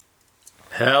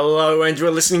Hello, and you're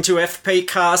listening to FP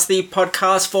Cast, the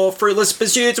podcast for fruitless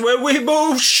pursuits where we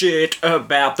bullshit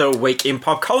about the week in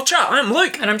pop culture. I'm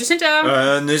Luke. And I'm Jacinta.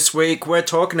 And this week we're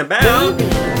talking about... Movies,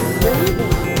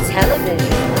 television,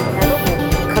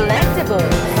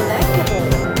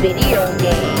 collectibles, video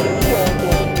games,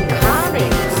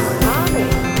 comics,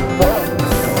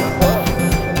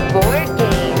 books, board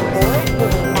games,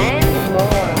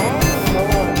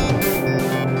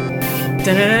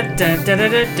 and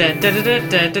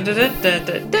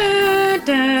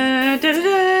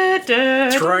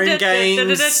Throne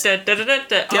Games,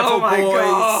 Devil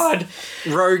Boys,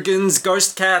 Rogan's,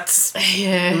 Ghost Cats,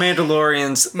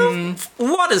 Mandalorians.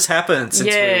 What has happened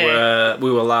since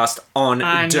we were last on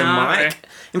Mic?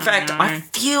 In fact, I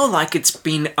feel like it's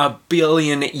been a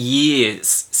billion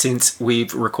years since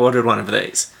we've recorded one of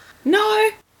these.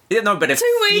 No. Yeah, no, but 2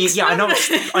 weeks. Yeah, I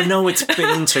know it's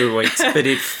been 2 weeks, but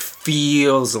it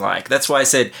feels like. That's why I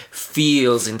said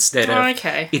feels instead of...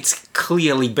 Okay. It's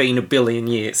clearly been a billion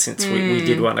years since we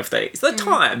did one of these. The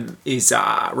time is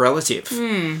relative.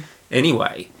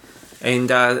 Anyway,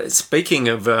 and speaking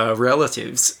of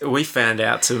relatives, we found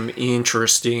out some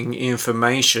interesting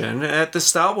information at the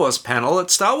Star Wars panel at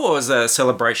Star Wars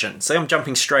Celebration. See, I'm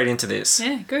jumping straight into this.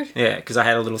 Yeah, good. Yeah, because I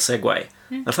had a little segue.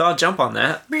 I thought I'd jump on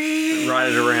that,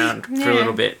 ride it around for a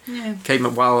little bit,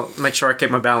 make sure I keep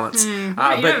my balance. You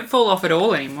but don't fall off at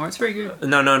all anymore. It's very good.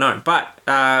 No. But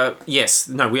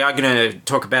we are going to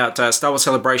talk about Star Wars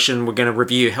Celebration. We're going to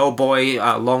review Hellboy,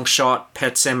 Longshot,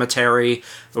 Pet Sematary.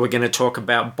 We're going to talk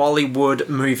about Bollywood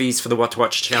movies for the What to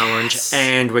Watch Challenge,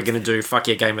 and we're going to do Fuck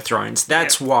Yeah Game of Thrones.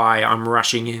 That's why I'm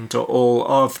rushing into all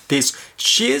of this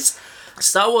shiz.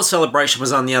 Star Wars Celebration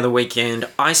was on the other weekend.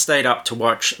 I stayed up to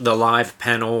watch the live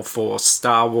panel for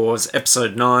Star Wars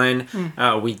Episode 9.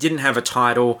 We didn't have a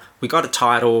title. We got a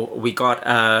title. We got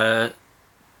a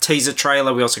teaser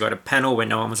trailer. We also got a panel where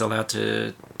no one was allowed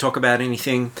to talk about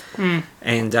anything.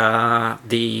 And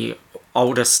the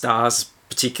older stars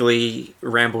particularly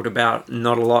rambled about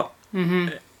not a lot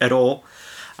at all.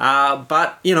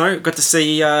 But, got to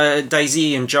see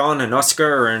Daisy and John and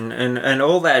Oscar and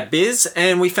all that biz.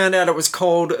 And we found out it was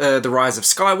called The Rise of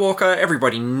Skywalker.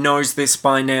 Everybody knows this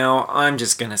by now. I'm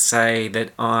just going to say that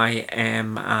I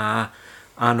am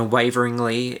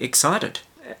unwaveringly excited.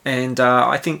 And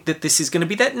I think that this is going to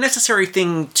be that necessary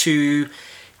thing to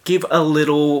give a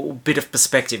little bit of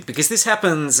perspective. Because this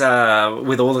happens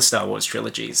with all the Star Wars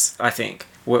trilogies, I think.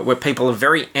 Where people are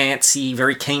very antsy,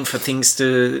 very keen for things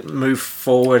to move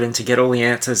forward and to get all the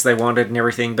answers they wanted and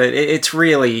everything. But it's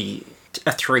really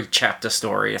a 3-chapter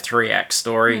story, a 3-act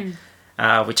story,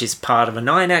 which is part of a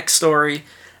 9-act story.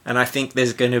 And I think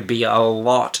there's going to be a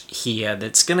lot here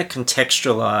that's going to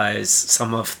contextualize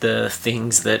some of the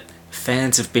things that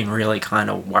fans have been really kind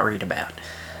of worried about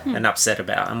and upset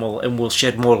about. And we'll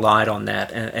shed more light on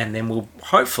that. And then we'll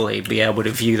hopefully be able to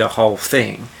view the whole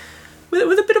thing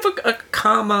with a bit of a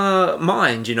calmer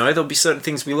mind, There'll be certain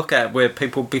things we look at where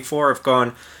people before have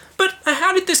gone, but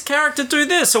how did this character do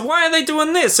this? Or why are they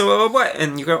doing this? Or what?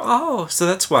 And you go, oh, so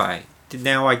that's why.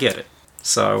 Now I get it.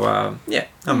 So,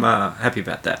 I'm happy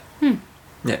about that.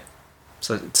 Yeah.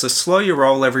 So slow your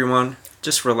roll, everyone.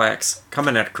 Just relax.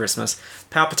 Coming out of Christmas.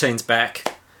 Palpatine's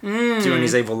back. Doing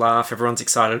his evil laugh. Everyone's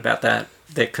excited about that.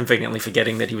 They're conveniently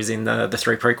forgetting that he was in the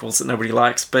 3 prequels that nobody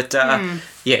likes. But,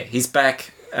 he's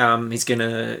back. He's going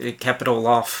to cap it all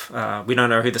off. We don't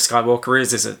know who the Skywalker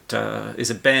is. Is it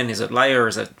Ben? Is it Leia?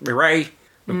 Is it Rey?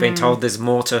 We've been told there's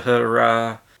more to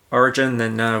her origin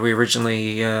than we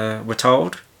originally were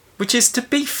told. Which is, to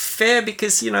be fair,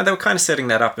 because, they were kind of setting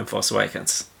that up in Force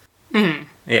Awakens. Yeah.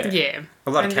 A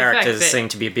lot of characters seem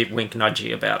to be a bit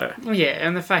wink-nudgy about it. Yeah,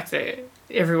 and the fact that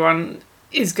everyone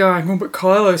is going, well, but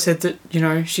Kylo said that,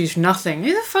 she's nothing.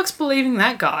 Who the fuck's believing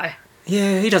that guy?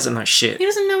 Yeah, he doesn't know shit. He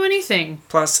doesn't know anything.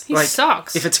 Plus, he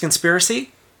sucks. If it's a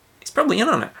conspiracy, he's probably in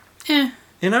on it. Yeah.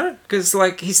 Because,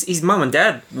 his mum and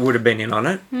dad would have been in on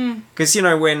it. Because,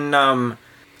 when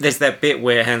there's that bit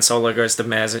where Han Solo goes to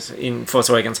Maz in Force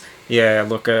Awakens, yeah,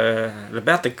 look,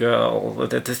 about the girl,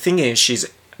 the thing is, she's...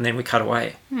 And then we cut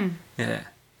away. Yeah.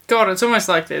 God, it's almost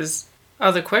like there's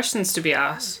other questions to be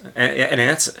asked. And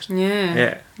answered.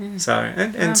 Yeah. So,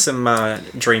 and some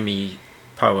dreamy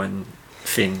Poe and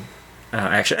Finn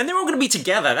action. And they're all going to be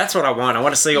together. That's what I want. I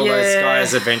want to see all those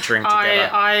guys adventuring together.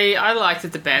 I like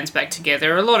that the band's back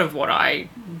together. A lot of what I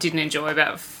didn't enjoy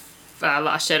about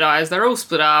Last Jedi is they're all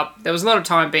split up. There was a lot of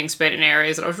time being spent in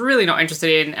areas that I was really not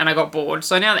interested in, and I got bored.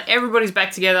 So now that everybody's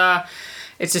back together,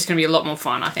 it's just going to be a lot more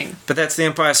fun, I think. But that's the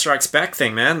Empire Strikes Back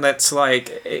thing, man. That's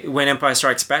like, when Empire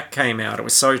Strikes Back came out, it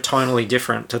was so tonally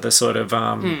different to the sort of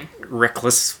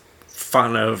reckless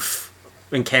fun of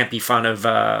and campy fun of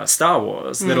Star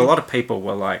Wars that a lot of people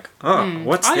were like, "Oh,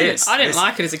 what's this?" I didn't This-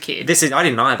 like it as a kid. I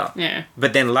didn't either. Yeah.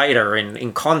 But then later,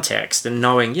 in context and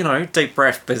knowing, deep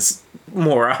breath, there's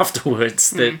more afterwards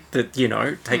that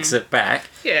takes it back.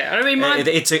 Yeah, I mean,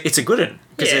 It's a good one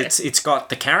because Yeah. it's got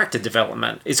the character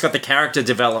development. It's got the character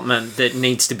development that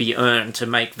needs to be earned to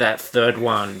make that third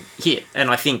one hit, and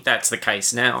I think that's the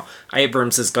case now.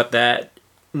 Abrams has got that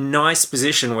nice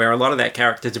position where a lot of that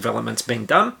character development's been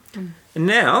done, and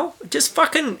now just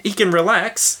fucking he can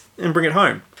relax and bring it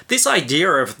home. This idea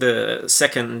of the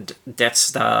second Death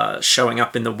Star showing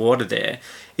up in the water there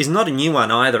is not a new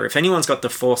one either. If anyone's got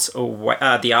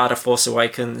the Art of Force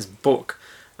Awakens book,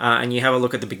 and you have a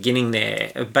look at the beginning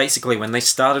there, basically when they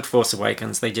started Force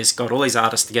Awakens, they just got all these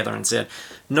artists together and said,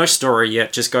 no story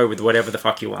yet, just go with whatever the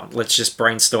fuck you want. Let's just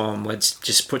brainstorm, let's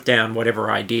just put down whatever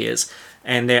ideas.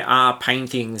 And there are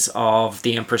paintings of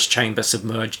the Emperor's Chamber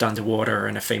submerged underwater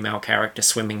and a female character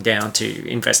swimming down to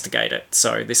investigate it.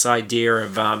 So this idea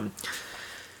of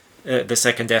the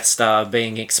second Death Star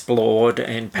being explored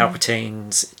and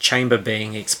Palpatine's chamber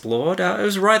being explored, it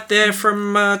was right there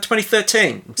from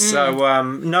 2013. So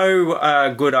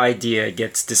no good idea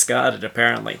gets discarded,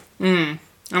 apparently.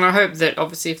 and I hope that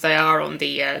obviously if they are on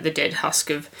the dead husk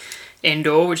of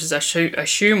Endor, which is I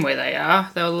assume where they are,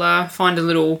 they'll find a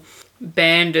little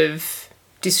band of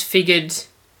disfigured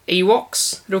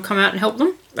Ewoks that'll come out and help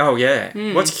them. Oh, yeah.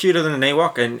 What's cuter than an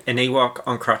Ewok? An Ewok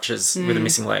on crutches with a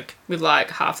missing leg. With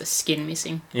like half the skin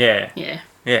missing. Yeah. Yeah.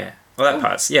 Yeah. Well, that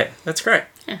part's... Yeah, that's great.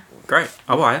 Yeah. Great.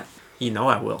 I'll buy it. You know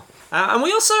I will. And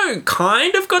we also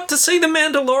kind of got to see The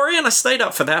Mandalorian. I stayed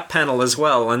up for that panel as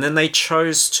well. And then they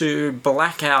chose to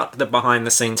black out the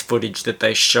behind-the-scenes footage that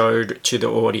they showed to the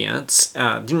audience.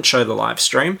 Didn't show the live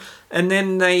stream. And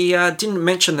then they didn't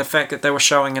mention the fact that they were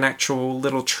showing an actual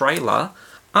little trailer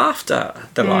after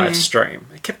the live stream.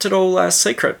 They kept it all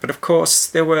secret. But of course,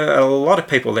 there were a lot of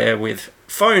people there with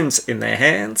phones in their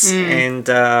hands. And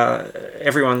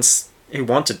everyone's who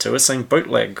wanted to has seen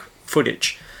bootleg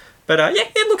footage. But yeah,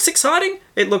 it looks exciting.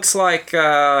 It looks like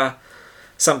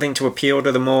something to appeal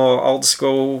to the more old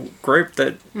school group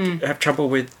that have trouble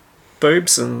with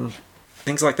boobs and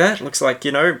things like that. It looks like,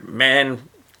 man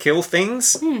kill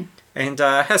things. And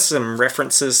has some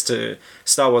references to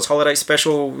Star Wars Holiday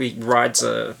Special. He rides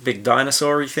a big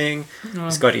dinosaur-y thing.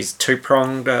 He's got his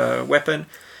two-pronged weapon.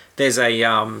 There's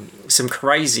some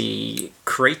crazy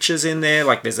creatures in there.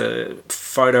 Like there's a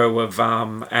photo of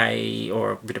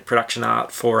or a bit of production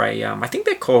art for I think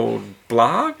they're called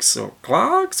blargs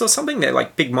or something. They're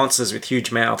like big monsters with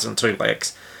huge mouths and two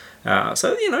legs.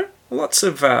 So lots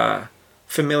of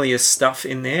familiar stuff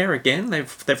in there. Again,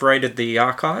 they've raided the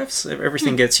archives.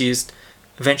 Everything gets used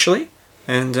eventually,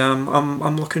 and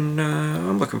I'm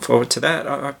looking forward to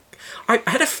that. I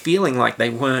had a feeling like they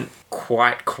weren't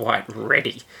quite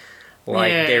ready.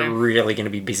 Like they're really going to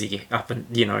be busy up and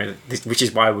which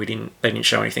is why they didn't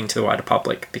show anything to the wider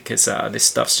public, because this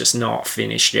stuff's just not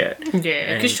finished yet.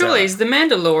 Yeah, because surely is The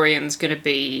Mandalorian's going to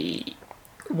be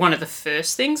one of the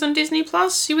first things on Disney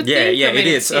Plus? You would think. Yeah, it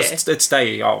is. It's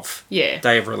day of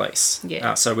release.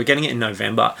 Yeah. So we're getting it in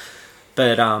November.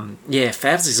 But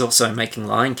Favs is also making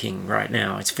Lion King right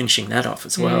now. It's finishing that off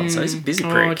as well. So he's a busy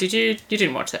prick. Oh, you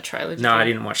didn't watch that trailer? No, I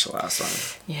didn't watch the last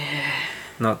one. Yeah.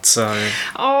 Not so.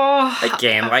 Oh.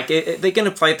 Again, they're going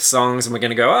to play the songs, and we're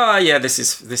going to go, oh yeah, this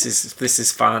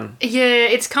is fun. Yeah,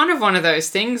 it's kind of one of those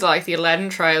things like the Aladdin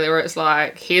trailer, where it's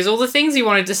like, here's all the things you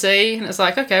wanted to see, and it's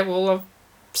like, okay, well I've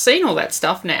seen all that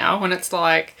stuff now, and it's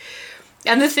like,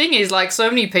 and the thing is, like, so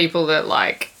many people that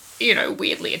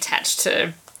weirdly attached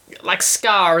to like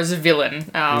Scar as a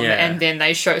villain, and then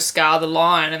they show Scar the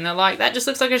lion, and they're like, that just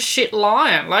looks like a shit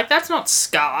lion. Like, that's not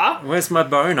Scar. Where's my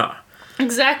boner?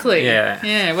 Exactly. Yeah.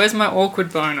 Yeah, where's my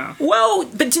awkward boner? Well,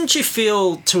 but didn't you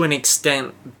feel to an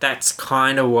extent that's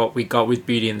kind of what we got with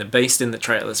Beauty and the Beast in the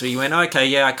trailers, where you went, okay,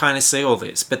 yeah, I kind of see all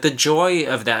this. But the joy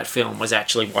of that film was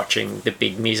actually watching the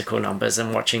big musical numbers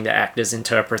and watching the actors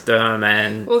interpret them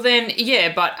and... Well then,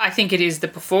 yeah, but I think it is the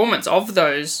performance of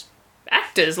those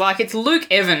actors. Like, it's Luke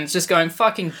Evans just going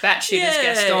fucking batshit as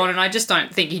Gaston, and I just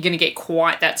don't think you're going to get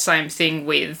quite that same thing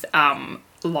with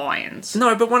Lions.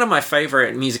 No, but one of my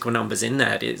favourite musical numbers in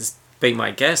that is Be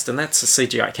My Guest, and that's a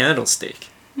CGI candlestick.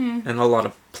 And a lot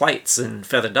of plates and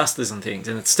feather dusters and things,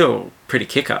 and it's still pretty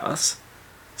kick-ass.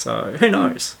 So, who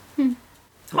knows?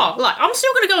 Oh, like, I'm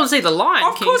still going to go and see The Lion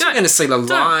King. Of course we're going to see The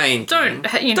Lion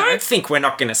King. Don't think we're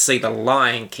not going to see The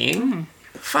Lion King.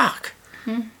 Fuck.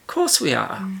 Of course we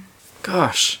are.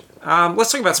 Gosh.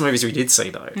 Let's talk about some movies we did see,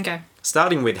 though. Okay.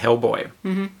 Starting with Hellboy.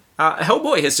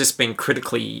 Hellboy has just been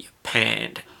critically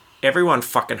panned everyone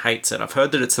fucking hates it. I've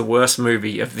heard that it's the worst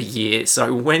movie of the year. So I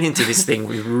went into this thing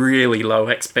with really low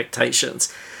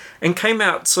expectations and came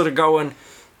out sort of going,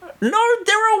 no,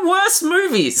 there are worse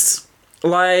movies.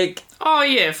 Like... Oh,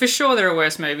 yeah, for sure there are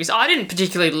worse movies. I didn't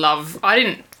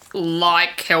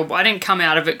like Hellboy. I didn't come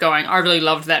out of it going, I really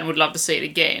loved that and would love to see it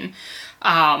again.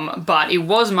 But it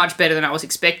was much better than I was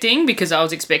expecting because I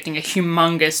was expecting a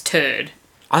humongous turd.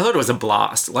 I thought it was a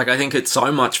blast. Like, I think it's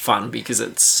so much fun because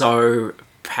it's so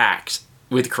packed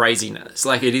with craziness.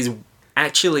 Like, it is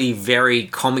actually very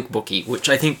comic booky, which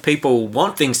I think people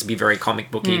want things to be very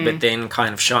comic booky, but then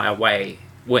kind of shy away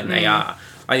when they are.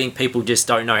 I think people just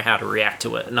don't know how to react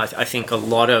to it. And I think a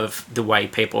lot of the way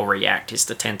people react is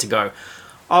to tend to go,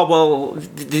 oh, well,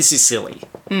 this is silly.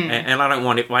 And I don't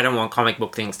want comic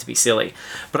book things to be silly.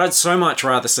 But I'd so much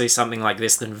rather see something like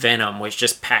this than Venom, which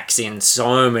just packs in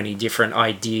so many different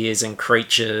ideas and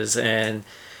creatures and,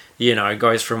 you know,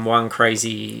 goes from one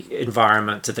crazy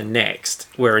environment to the next.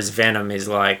 Whereas Venom is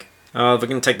like, oh, we're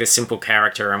going to take this simple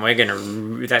character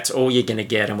and that's all you're going to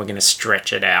get and we're going to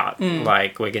stretch it out.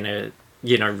 Like, we're going to,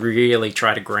 you know, really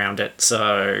try to ground it.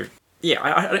 So, yeah,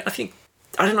 I think...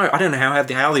 I don't know how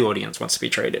the audience wants to be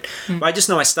treated. But I just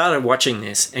know I started watching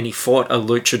this and he fought a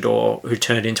luchador who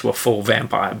turned into a full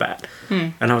vampire bat.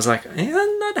 And I was like, yeah,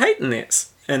 I'm not hating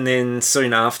this. And then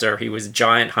soon after, he was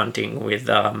giant hunting with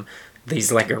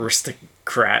these like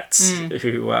aristocrats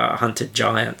who hunted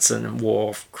giants and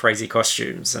wore crazy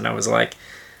costumes. And I was like,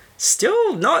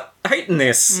 still not hating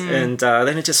this. And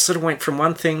then it just sort of went from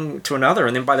one thing to another.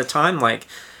 And then by the time, like...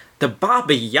 the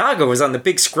Baba Yaga was on the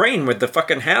big screen with the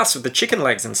fucking house with the chicken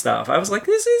legs and stuff. I was like,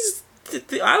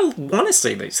 I want to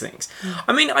see these things.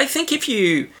 I mean, I think if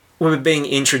you were being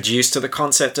introduced to the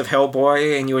concept of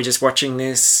Hellboy and you were just watching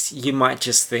this, you might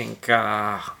just think,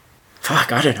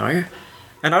 fuck, I don't know.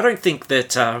 And I don't think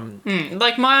that...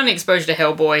 Like, my only exposure to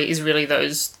Hellboy is really the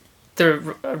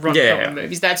Ron Perlman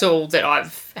movies. That's all that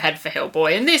I've had for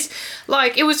Hellboy. And this,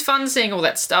 like, it was fun seeing all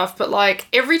that stuff, but, like,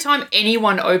 every time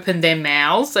anyone opened their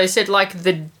mouths, they said, like,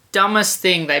 the dumbest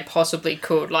thing they possibly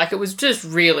could. Like, it was just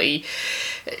really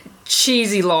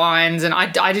cheesy lines, and I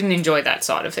didn't enjoy that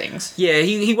side of things. Yeah,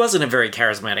 he wasn't a very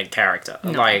charismatic character.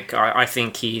 No. Like, I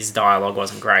think his dialogue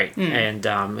wasn't great,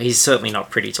 and he's certainly not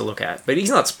pretty to look at. But he's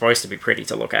not supposed to be pretty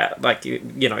to look at. Like,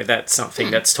 you know, that's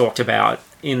something that's talked about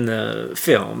in the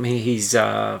film. He's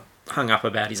hung up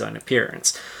about his own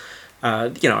appearance.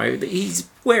 You know, he's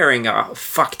wearing a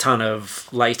fuck ton of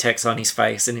latex on his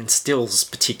face and in stills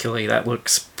particularly that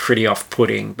looks pretty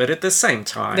off-putting. But at the same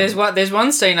time... There's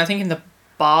one scene, I think, in the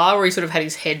bar where he sort of had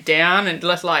his head down and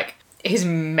left, like, his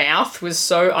mouth was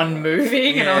so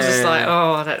unmoving, and I was just like,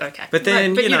 oh, okay. But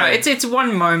then, you know, it's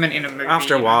one moment in a movie.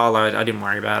 After a while, I didn't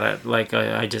worry about it. Like,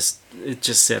 it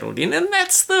just settled in. And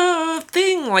that's the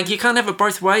thing. Like, you can't have it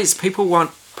both ways. People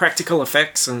want practical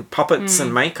effects and puppets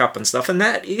and makeup and stuff, and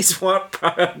that is what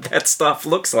that stuff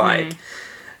looks like.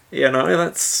 You know,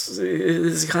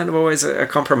 it's kind of always a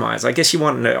compromise. I guess you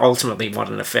ultimately want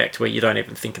an effect where you don't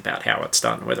even think about how it's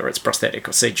done, whether it's prosthetic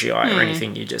or CGI or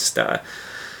anything. You just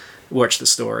watch the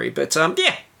story. But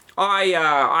yeah,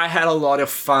 I had a lot of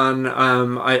fun.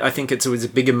 I think it was a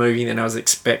bigger movie than I was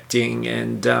expecting,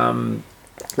 and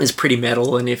it's pretty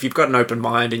metal. And if you've got an open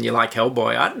mind and you like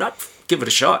Hellboy, I'd give it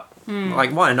a shot.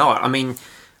 Like, why not? I mean,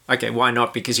 okay, why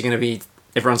not? Because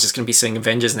everyone's just going to be seeing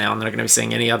Avengers now, and they're not going to be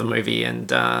seeing any other movie,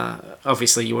 and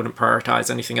obviously you wouldn't prioritise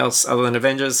anything else other than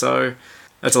Avengers, so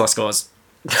that's a lost cause.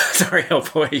 Sorry,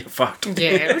 Hellboy, you're fucked.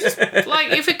 Yeah, just,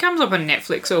 like, if it comes up on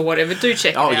Netflix or whatever, do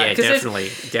check it out. Oh, yeah,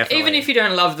 definitely. Even if you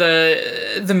don't love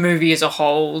the movie as a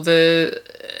whole,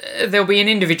 there'll be an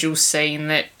individual scene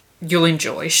that you'll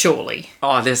enjoy, surely.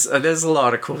 Oh, there's a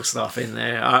lot of cool stuff in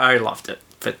there. I loved it,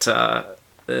 but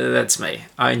that's me.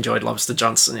 I enjoyed Lobster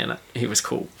Johnson in it. He was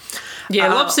cool.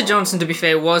 Yeah, Lobster Johnson, to be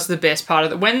fair, was the best part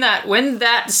of it. When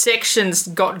that section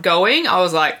got going, I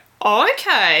was like, oh,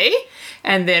 okay.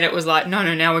 And then it was like,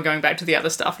 no, now we're going back to the other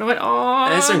stuff. And I went, oh,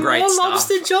 there's some great stuff.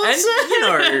 Lobster Johnson. And, you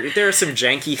know, there are some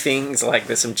janky things, like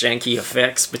there's some janky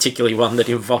effects, particularly one that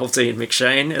involves Ian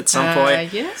McShane at some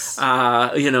point. Yes.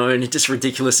 You know, and it's just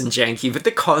ridiculous and janky, but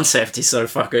the concept is so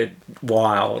fucking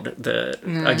wild that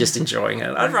I'm just enjoying it.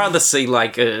 I'd rather see,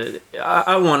 like,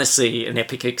 I want to see an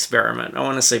epic experiment. I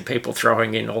want to see people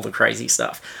throwing in all the crazy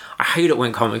stuff. I hate it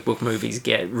when comic book movies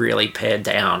get really pared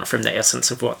down from the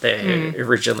essence of what they're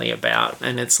originally about.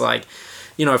 And it's like,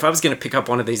 you know, if I was going to pick up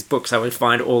one of these books, I would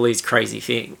find all these crazy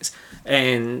things.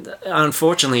 And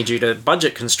unfortunately, due to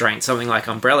budget constraints, something like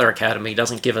Umbrella Academy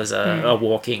doesn't give us a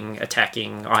walking,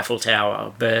 attacking Eiffel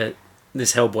Tower. But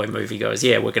this Hellboy movie goes,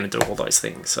 yeah, we're going to do all those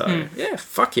things. So, yeah,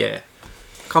 fuck yeah.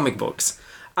 Comic books.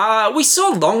 We saw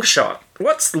Long Shot.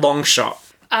 What's Long Shot?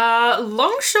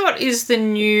 Long Shot is the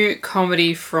new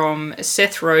comedy from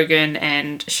Seth Rogen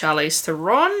and Charlize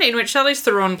Theron, in which Charlize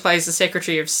Theron plays the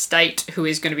Secretary of State who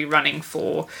is going to be running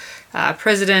for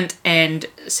president, and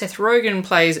Seth Rogen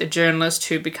plays a journalist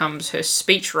who becomes her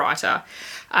speechwriter.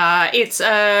 It's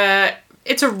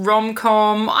a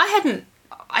rom-com.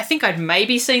 I think I'd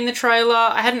maybe seen the trailer.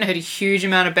 I hadn't heard a huge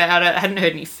amount about it. I hadn't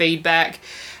heard any feedback.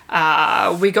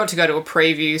 We got to go to a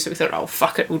preview, so we thought, oh,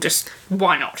 fuck it,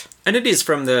 why not? And it is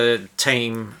from the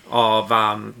team of,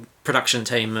 production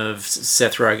team of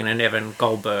Seth Rogen and Evan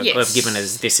Goldberg, who have given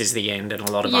us This Is the End and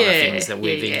a lot of other things that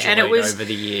we've enjoyed and it was, over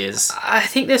the years. I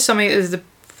think there's something as the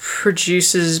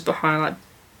producers behind, like,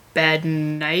 Bad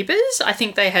Neighbours. I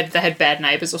think they had Bad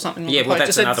Neighbours or something. Yeah, well,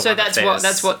 that's another one. So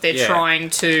that's what they're trying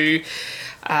to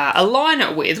align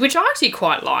it with, which I actually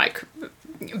quite like.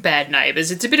 Bad Neighbours.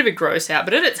 It's a bit of a gross out,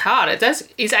 but at its heart,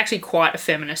 is actually quite a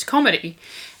feminist comedy.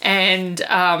 And so,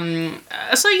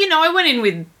 I went in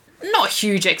with not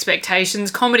huge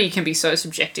expectations. Comedy can be so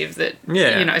subjective that,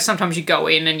 sometimes you go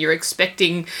in and you're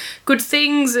expecting good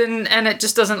things and it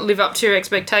just doesn't live up to your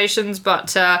expectations.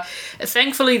 But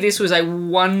thankfully, this was a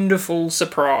wonderful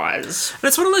surprise. And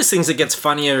it's one of those things that gets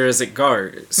funnier as it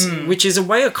goes, which is a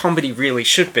way a comedy really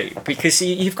should be, because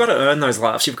you've got to earn those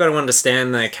laughs. You've got to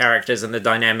understand the characters and the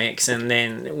dynamics, and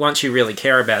then once you really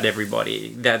care about everybody,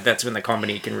 that's when the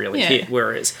comedy can really hit.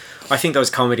 Whereas I think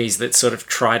those comedies that sort of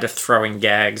try to throw in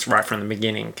gags right from the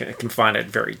beginning can find it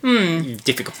very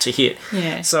difficult to hit.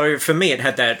 Yeah. So for me, it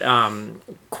had that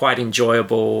quite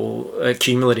enjoyable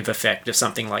cumulative effect of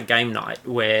something like Game Night,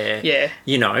 where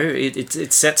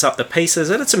it sets up the pieces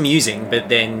and it's amusing, but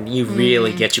then you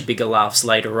really get your bigger laughs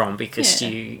later on because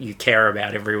you care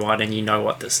about everyone and you know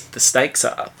what the stakes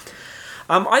are.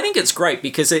 I think it's great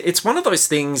because it's one of those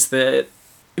things that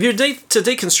if you're to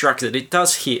deconstruct it, it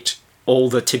does hit all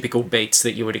the typical beats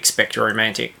that you would expect a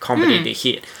romantic comedy to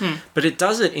hit. But it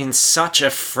does it in such a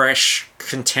fresh,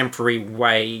 contemporary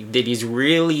way that is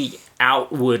really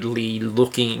outwardly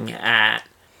looking at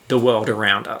the world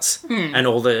around us and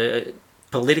all the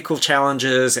political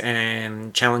challenges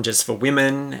and challenges for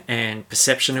women and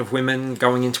perception of women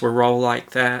going into a role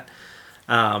like that.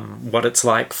 What it's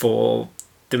like for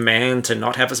the man to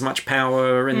not have as much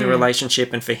power in the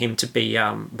relationship and for him to be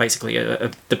basically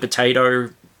the potato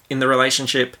in the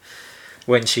relationship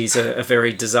when she's a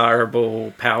very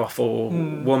desirable, powerful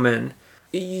woman.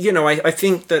 I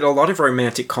think that a lot of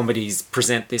romantic comedies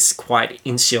present this quite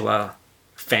insular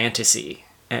fantasy,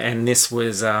 and this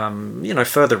was,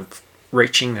 further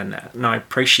reaching than that, and I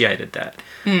appreciated that.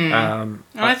 And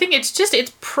I think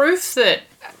it's proof that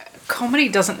comedy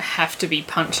doesn't have to be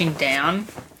punching down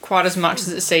quite as much as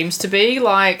it seems to be.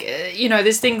 Like,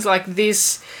 there's things like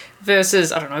this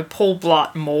versus, I don't know, Paul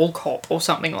Blart Mall Cop or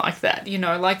something like that.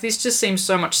 This just seems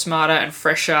so much smarter and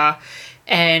fresher,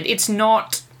 and it's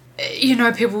not,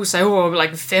 people will say, oh,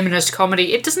 like feminist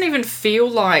comedy. It doesn't even feel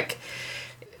like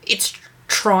it's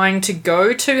trying to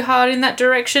go too hard in that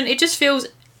direction. It just feels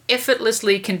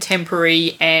effortlessly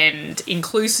contemporary and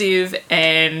inclusive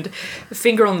and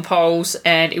finger on the pulse,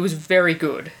 and it was very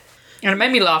good. And it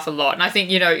made me laugh a lot. And I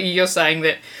think, you're saying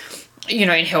that, in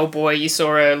Hellboy, you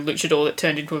saw a luchador that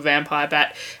turned into a vampire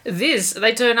bat.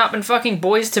 They turn up and fucking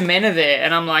Boys to Men are there.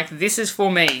 And I'm like, this is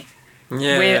for me.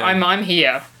 Yeah. I'm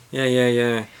here.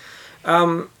 Yeah.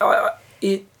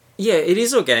 It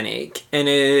is organic and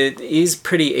it is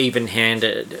pretty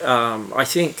even-handed. I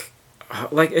think,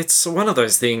 it's one of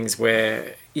those things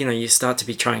where, you start to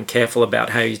be trying careful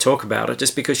about how you talk about it,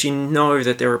 just because you know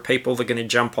that there are people that are going to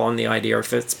jump on the idea,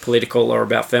 if it's political or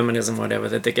about feminism or whatever,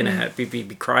 that they're going to be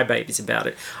crybabies about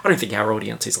it. I don't think our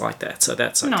audience is like that, so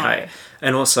that's okay. No.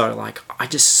 And also, I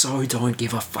just so don't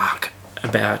give a fuck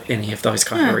about any of those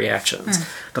kind of reactions.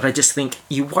 But I just think,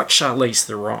 you watch Charlize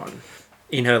Theron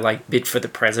in her, bid for the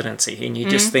presidency, and you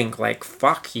just think,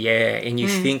 fuck yeah, and you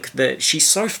think that she's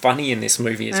so funny in this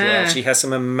movie as well. She has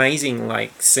some amazing,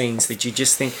 scenes that you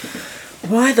just think,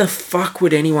 why the fuck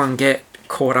would anyone get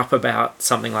caught up about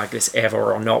something like this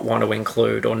ever, or not want to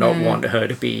include, or not want her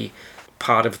to be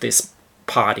part of this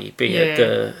party, be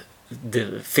it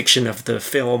the fiction of the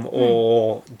film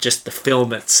or just the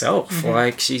film itself.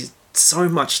 She's so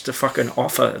much to fucking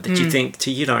offer that you think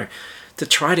to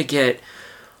try to get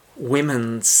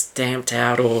women stamped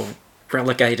out or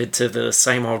relegated to the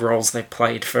same old roles they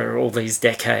played for all these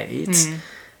decades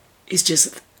is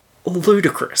just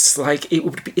ludicrous.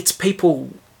 It's people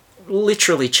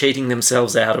literally cheating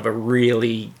themselves out of a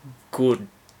really good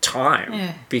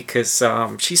time because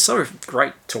she's so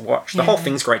great to watch. The whole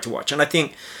thing's great to watch. And I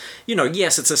think,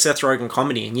 yes, it's a Seth Rogen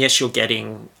comedy, and yes, you're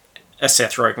getting a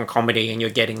Seth Rogen comedy and you're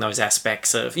getting those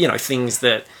aspects of, you know, things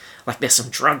that, like, there's some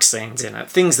drug scenes in it,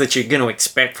 things that you're going to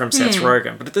expect from Seth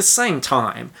Rogen. But at the same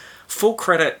time, full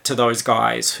credit to those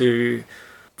guys who,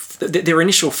 their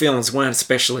initial films weren't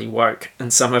especially woke,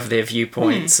 and some of their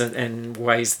viewpoints and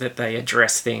ways that they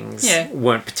address things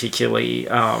weren't particularly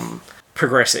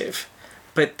progressive.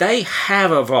 But they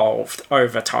have evolved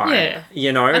over time. Yeah.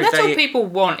 You know, And that's what people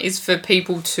want, is for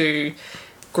people to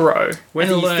grow.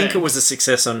 whether and you learn. think it was a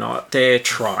success or not, they're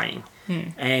trying.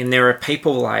 And there are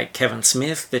people like Kevin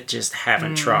Smith that just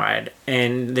haven't tried.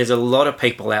 And there's a lot of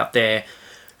people out there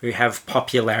who have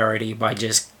popularity by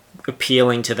just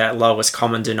appealing to that lowest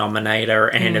common denominator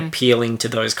and appealing to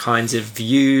those kinds of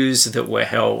views that were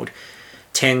held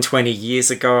 10, 20 years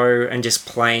ago and just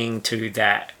playing to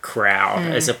that crowd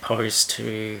as opposed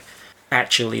to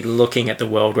actually looking at the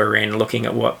world we're in, looking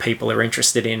at what people are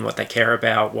interested in, what they care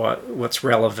about, what's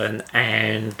relevant,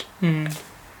 and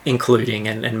including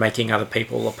and making other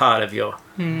people a part of your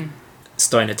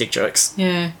stoner dick jokes.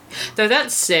 Yeah. Though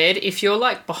that said, if you're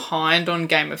like behind on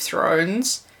Game of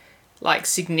Thrones, like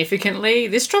significantly,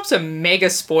 this drops a mega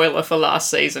spoiler for last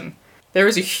season. There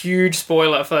is a huge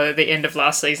spoiler for the end of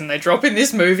last season. They drop in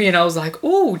this movie and I was like,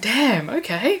 oh, damn,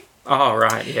 okay. Oh,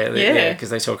 right, yeah,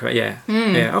 because they talk about, yeah.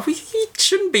 Oh, you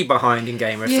shouldn't be behind in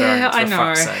Game of Thrones, for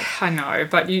fuck's sake. I know,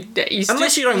 but you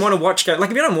Unless you don't want to watch, like,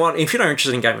 if you're not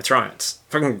interested in Game of Thrones,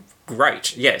 fucking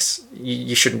great, yes,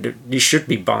 you should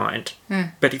be behind.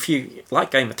 But if you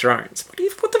like Game of Thrones,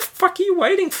 what the fuck are you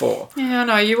waiting for? Yeah, I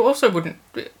know, you also wouldn't...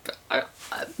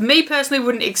 me personally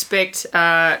wouldn't expect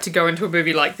to go into a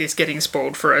movie like this getting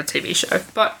spoiled for a TV show.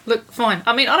 But look, fine.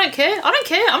 I mean, I don't care.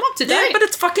 I'm up to date. Yeah, but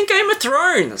it's fucking Game of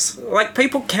Thrones. Like,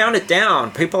 people count it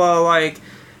down. People are like,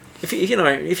 if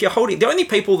you're holding, the only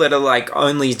people that are like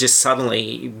only just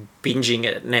suddenly binging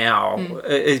it now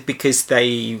is because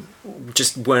they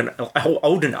just weren't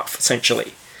old enough,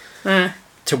 essentially,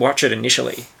 to watch it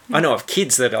initially. I know of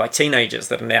kids that are like teenagers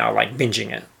that are now like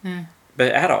binging it.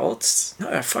 But adults,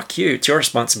 no, fuck you. It's your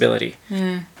responsibility.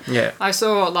 Yeah. I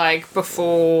saw, like,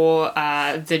 before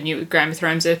the new Game of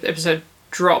Thrones episode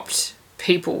dropped,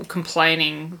 people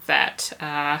complaining that,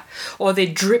 they're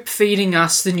drip feeding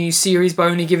us the new series by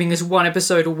only giving us one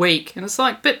episode a week. And it's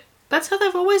like, but that's how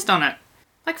they've always done it.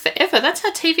 Like, forever. That's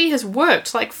how TV has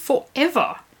worked. Like,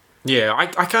 forever. Yeah,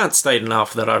 I can't state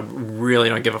enough that I really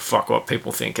don't give a fuck what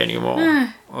people think anymore.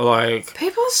 Like,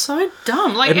 people are so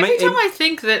dumb. Like, every time I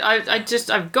think that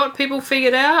I've got people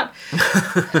figured out,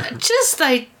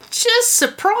 they just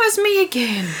surprise me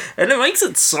again. And it makes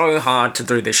it so hard to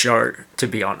do the show, to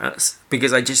be honest,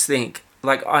 because I just think,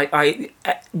 like, I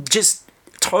just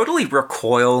totally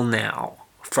recoil now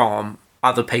from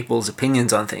other people's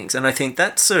opinions on things, and I think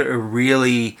that's a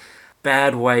really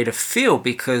bad way to feel,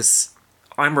 because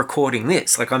I'm recording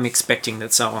this, like, I'm expecting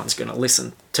that someone's going to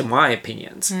listen to my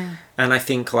opinions. And I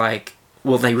think, like,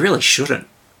 well, they really shouldn't.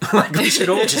 Like, we should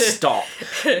all just stop.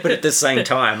 But at the same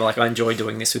time, like, I enjoy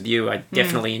doing this with you. I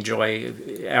definitely enjoy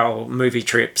our movie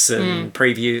trips and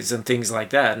previews and things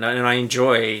like that. And I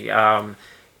enjoy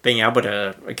being able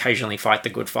to occasionally fight the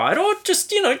good fight, or just,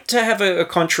 to have a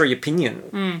contrary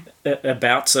opinion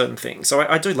about certain things. So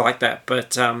I do like that.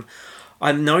 But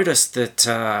I noticed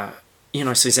that...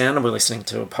 Susanna were listening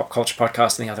to a pop culture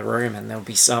podcast in the other room, and there'll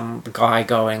be some guy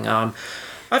going,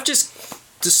 I've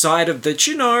just decided that,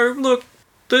 look,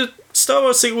 the Star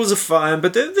Wars sequels are fine,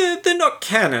 but they're not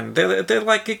canon. They're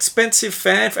like expensive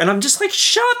fan, and I'm just like,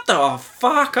 shut the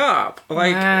fuck up.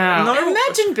 Like, wow.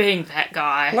 Imagine being that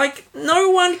guy. Like, no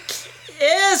one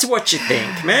cares what you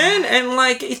think, man, and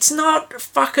like, it's not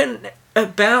fucking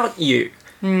about you.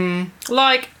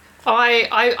 Like,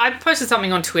 I posted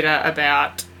something on Twitter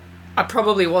about... I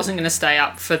probably wasn't going to stay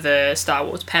up for the Star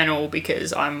Wars panel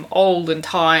because I'm old and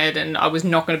tired and I was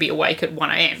not going to be awake at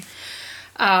 1 a.m.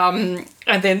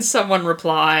 And then someone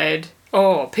replied,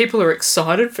 oh, people are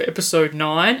excited for episode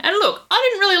 9. And look, I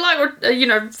didn't really like,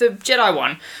 the Jedi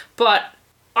one, but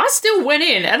I still went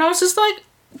in and I was just like,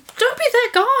 don't be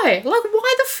that guy. Like,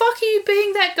 why the fuck are you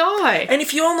being that guy? And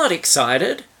if you're not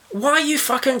excited... why are you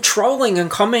fucking trolling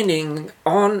and commenting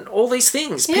on all these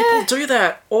things? Yeah. People do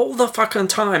that all the fucking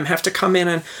time, have to come in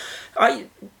and...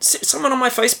 someone on my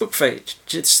Facebook feed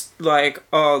just like,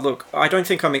 oh, look, I don't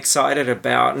think I'm excited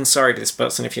about... and sorry to this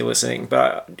person if you're listening,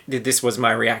 but this was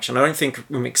my reaction. I don't think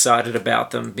I'm excited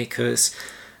about them because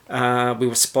we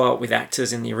were spoilt with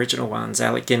actors in the original ones.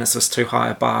 Alec Guinness was too high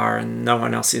a bar and no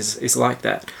one else is like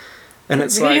that. And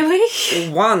it's really?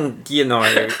 Like, one,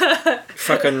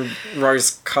 fucking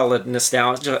rose-coloured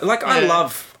nostalgia. Like,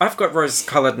 I've got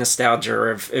rose-coloured nostalgia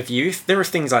of youth. There are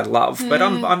things I love, but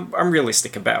I'm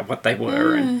realistic about what they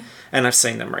were and I've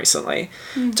seen them recently.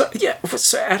 So yeah,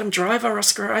 so Adam Driver,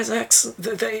 Oscar Isaacs,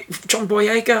 John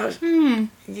Boyega,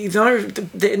 you know,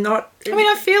 they're not. I mean,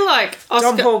 I feel like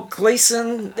Domhnall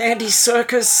Gleeson, Andy I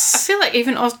Serkis. feel like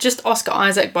even just Oscar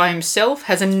Isaac by himself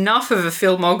has enough of a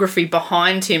filmography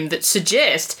behind him that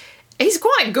suggests he's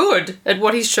quite good at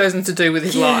what he's chosen to do with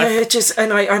his life.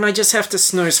 I just have to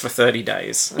snooze for 30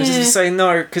 days. I just say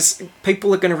no, because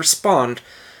people are going to respond,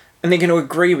 and they're going to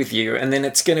agree with you, and then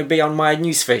it's going to be on my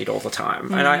newsfeed all the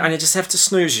time. And I just have to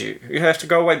snooze you. You have to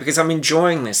go away, because I'm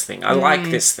enjoying this thing. I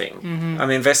like this thing. I'm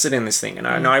invested in this thing, and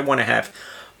I want to have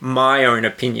my own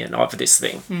opinion of this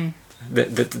thing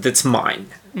that's mine.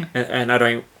 And I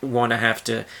don't want to have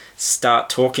to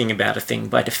start talking about a thing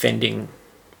by defending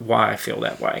why I feel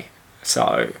that way.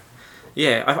 So,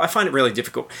 yeah, I find it really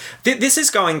difficult. This is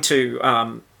going to...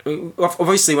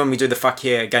 obviously, when we do the Fuck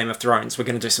Yeah Game of Thrones, we're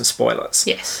going to do some spoilers.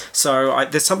 Yes. So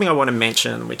there's something I want to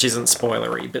mention, which isn't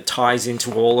spoilery, but ties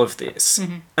into all of this.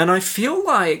 And I feel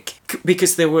like,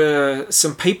 because there were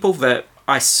some people that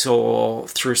I saw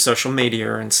through social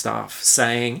media and stuff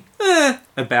saying,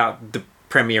 about the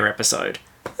premiere episode.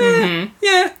 Okay.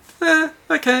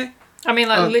 I mean,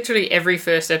 like, literally every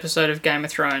first episode of Game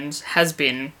of Thrones has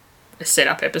been a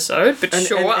setup episode, but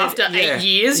after 8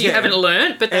 years you haven't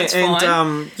learnt, but that's fine.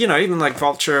 And, you know, even like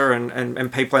Vulture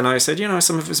and people I know said, you know,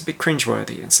 some of it was a bit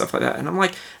cringeworthy and stuff like that. And I'm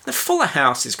like, the Fuller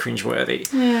House is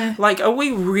cringeworthy. Yeah. Like, are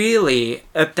we really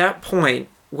at that point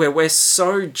where we're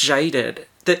so jaded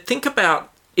that think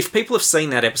about, if people have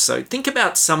seen that episode, think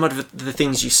about some of the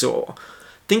things you saw.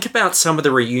 Think about some of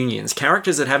the reunions,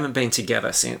 characters that haven't been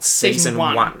together since season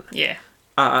one. Yeah.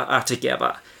 Are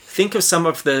together. Think of some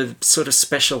of the sort of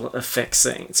special effects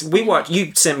scenes.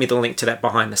 You sent me the link to that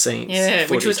behind the scenes footage,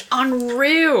 which was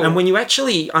unreal. And when you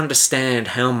actually understand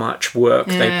how much work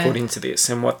they put into this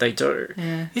and what they do,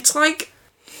 it's like,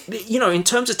 you know, in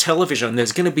terms of television,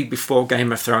 there's going to be before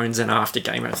Game of Thrones and after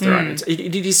Game of Thrones.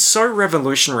 It is so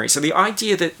revolutionary. So the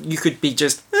idea that you could be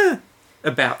just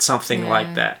about something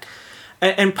like that.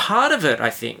 And part of it,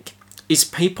 I think, is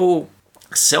people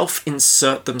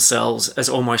self-insert themselves as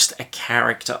almost a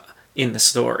character in the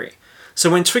story. So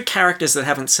when two characters that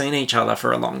haven't seen each other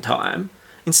for a long time,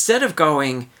 instead of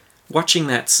watching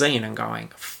that scene and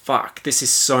going, fuck, this is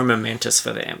so momentous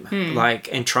for them,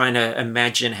 and trying to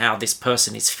imagine how this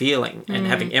person is feeling and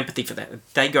having empathy for that,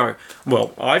 they go,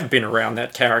 well, I've been around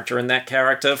that character and that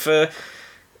character for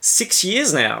 6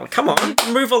 years now. Come on,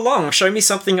 move along, show me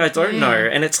something I don't know.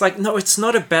 And it's like, no, it's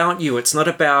not about you. It's not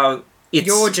about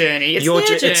your journey. It's their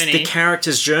journey. It's the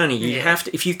character's journey. You have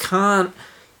to, if you can't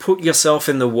put yourself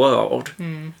in the world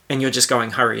and you're just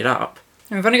going, hurry it up.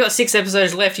 And we've only got 6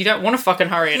 episodes left. You don't want to fucking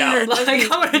hurry it up. Like, I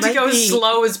want it to go as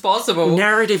slow as possible.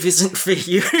 Narrative isn't for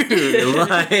you.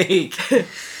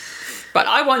 But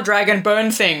I want Dragon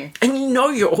Burn thing. And you know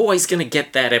you're always going to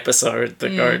get that episode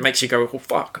that makes you go, oh,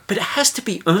 fuck. But it has to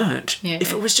be earned. Yeah.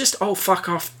 If it was just, oh, fuck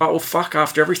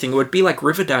after everything, it would be like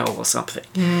Riverdale or something.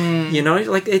 You know?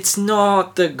 Like, it's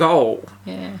not the goal.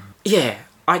 Yeah. Yeah.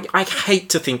 I hate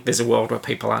to think there's a world where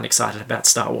people aren't excited about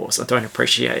Star Wars. I don't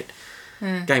appreciate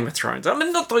Game of Thrones. I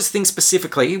mean, not those things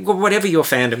specifically, whatever your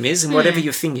fandom is and whatever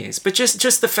your thing is, but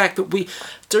just the fact that we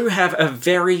do have a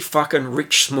very fucking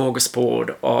rich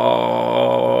smorgasbord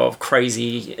of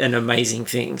crazy and amazing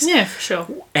things. Yeah, for sure.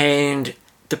 And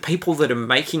the people that are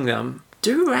making them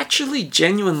do actually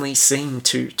genuinely seem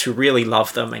to really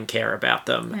love them and care about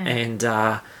them. And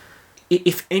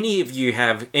if any of you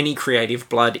have any creative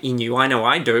blood in you, I know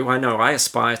I do, I know I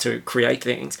aspire to create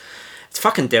things. It's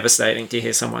fucking devastating to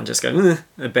hear someone just go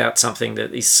about something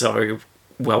that is so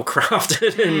well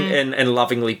crafted and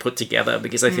lovingly put together,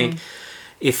 because I think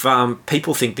if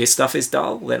people think this stuff is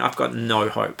dull, then I've got no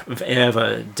hope of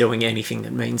ever doing anything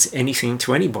that means anything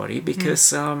to anybody,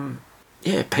 because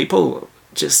people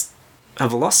just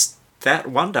have lost that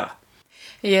wonder.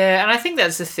 Yeah, and I think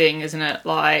that's the thing, isn't it?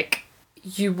 Like,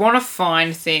 you want to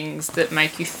find things that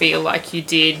make you feel like you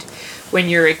did when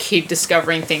you're a kid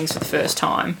discovering things for the first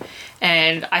time.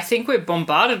 And I think we're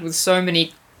bombarded with so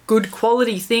many good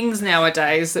quality things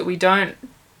nowadays that we don't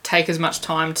take as much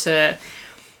time to,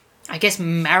 I guess,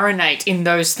 marinate in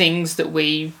those things that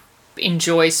we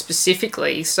enjoy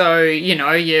specifically. So, you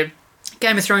know, your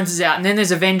Game of Thrones is out, and then there's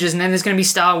Avengers, and then there's going to be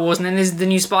Star Wars, and then there's the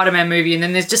new Spider-Man movie, and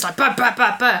then there's just like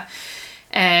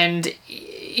And,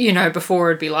 you know,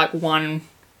 before it'd be like one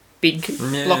big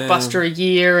blockbuster a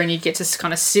year, and you'd get to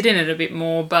kind of sit in it a bit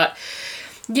more. But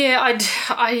yeah, I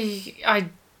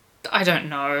don't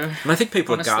know. I think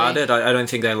people honestly are guarded. I don't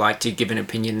think they like to give an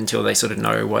opinion until they sort of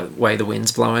know what way the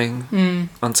wind's blowing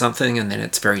on something, and then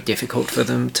it's very difficult for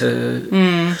them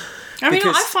to.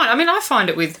 I find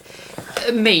it with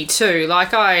me too.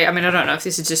 Like, I mean, I don't know if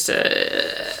this is just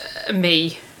a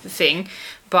me thing,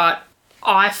 but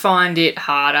I find it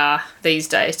harder these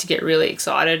days to get really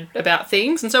excited about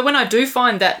things. And so when I do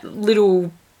find that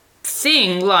little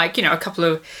thing, like, you know, a couple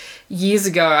of years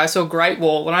ago I saw Great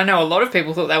Wall, and I know a lot of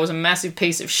people thought that was a massive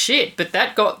piece of shit, but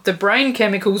that got the brain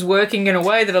chemicals working in a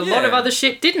way that a lot of other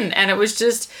shit didn't, and it was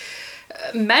just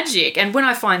magic. And when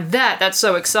I find that, that's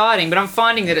so exciting, but I'm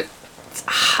finding that it's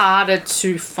harder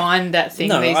to find that thing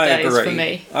these days for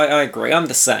me. I agree. I'm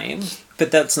the same. But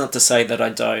that's not to say that I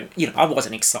don't. You know, I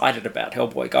wasn't excited about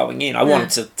Hellboy going in. I wanted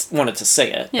to see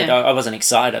it, but I wasn't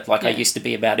excited like I used to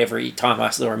be about every time I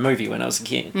saw a movie when I was a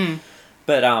kid.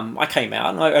 But I came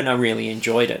out and I really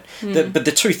enjoyed it. But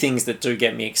the two things that do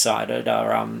get me excited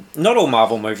are not all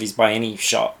Marvel movies by any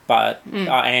shot, but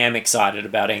I am excited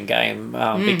about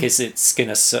Endgame because it's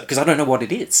gonna, because I don't know what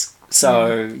it is.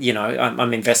 So, you know,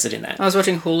 I'm invested in that. I was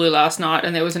watching Hulu last night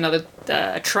and there was another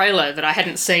trailer that I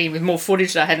hadn't seen with more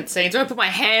footage that I hadn't seen. So I put my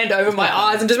hand over my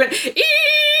eyes and just went,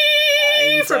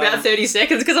 "Eeeeee!" for about 30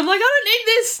 seconds because I'm like, I don't need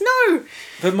this, no.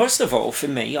 But most of all, for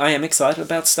me, I am excited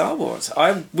about Star Wars.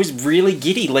 I was really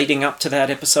giddy leading up to that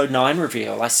Episode 9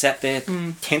 reveal. I sat there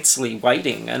tensely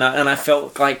waiting and I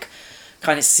felt like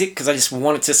kind of sick because I just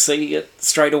wanted to see it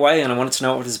straight away and I wanted to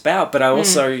know what it was about. But I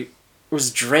also was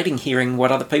dreading hearing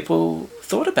what other people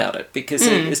thought about it because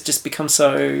it's just become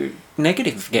so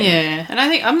negative again. Yeah, and I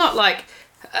think I'm not like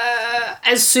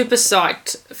as super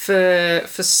psyched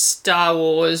for Star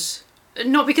Wars,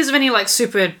 not because of any like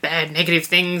super bad negative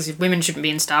things, women shouldn't be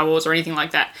in Star Wars or anything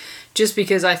like that, just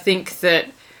because I think that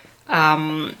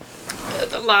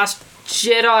The Last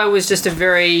Jedi was just a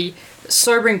very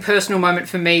sobering personal moment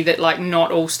for me that like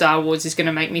not all Star Wars is going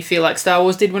to make me feel like Star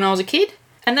Wars did when I was a kid.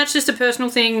 And that's just a personal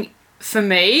thing for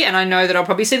me, and I know that I'll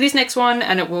probably see this next one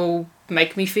and it will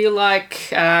make me feel like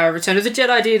Return of the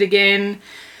Jedi did again,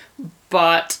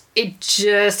 but it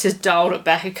just has dialed it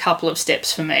back a couple of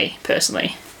steps for me,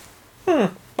 personally.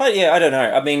 But yeah, I don't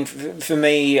know. I mean, for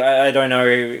me, I don't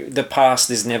know, the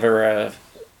past is never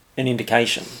an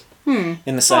indication. In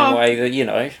the same way that, you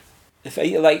know, if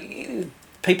like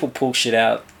people pull shit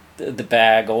out the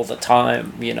bag all the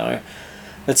time, you know.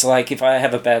 It's like, if I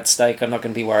have a bad steak, I'm not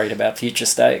going to be worried about future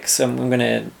steaks. I'm going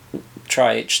to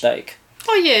try each steak.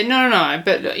 Oh, yeah, no.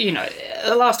 But, you know,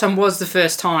 the last time was the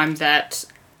first time that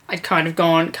I'd kind of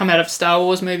come out of a Star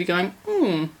Wars movie going,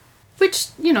 Which,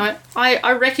 you know,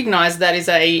 I recognise that is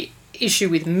a issue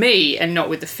with me and not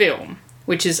with the film,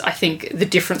 which is, I think, the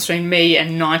difference between me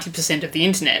and 90% of the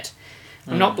internet.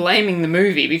 I'm not blaming the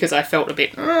movie because I felt a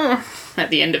bit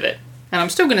at the end of it. And I'm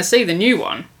still going to see the new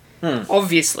one.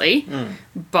 Obviously,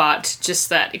 but just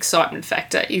that excitement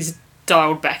factor is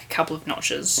dialed back a couple of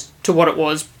notches to what it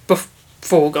was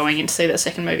before going in to see that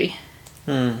second movie.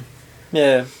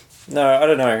 Yeah. No, I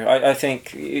don't know. I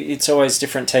think it's always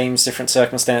different teams, different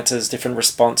circumstances, different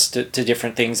response to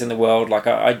different things in the world. Like,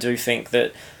 I do think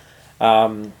that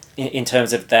in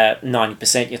terms of that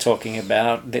 90% you're talking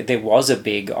about, there was a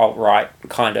big alt-right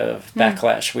kind of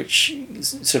backlash, which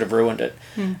sort of ruined it.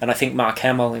 And I think Mark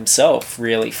Hamill himself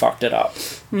really fucked it up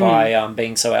by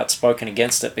being so outspoken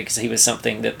against it, because he was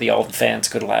something that the old fans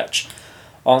could latch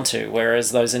onto,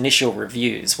 whereas those initial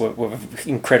reviews were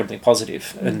incredibly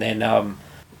positive, and then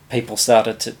people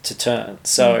started to turn.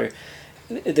 So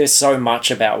there's so much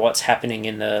about what's happening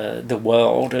in the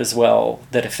world as well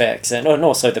that affects, and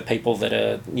also the people that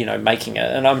are, you know, making it.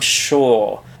 And I'm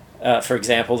sure, for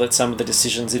example, that some of the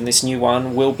decisions in this new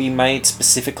one will be made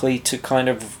specifically to kind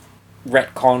of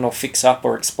retcon or fix up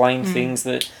or explain things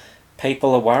that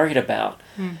people are worried about.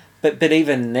 But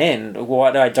even then,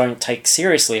 what I don't take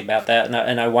seriously about that,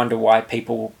 and I wonder why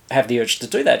people have the urge to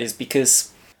do that, is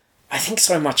because I think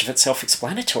so much of it's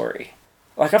self-explanatory.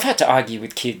 Like, I've had to argue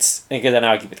with kids, because I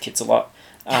argue with kids a lot,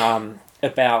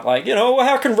 about, like, you know,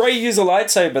 how can Rey use a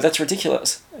lightsaber? That's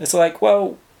ridiculous. It's like,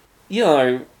 well, you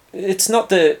know, it's not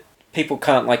that people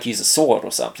can't, like, use a sword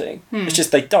or something. It's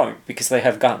just they don't, because they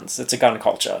have guns. It's a gun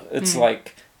culture. It's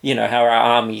like, you know, how our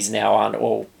armies now aren't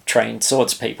all trained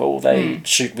swords people. They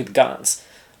shoot with guns.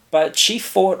 But she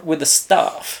fought with a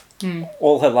staff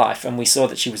all her life, and we saw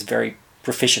that she was very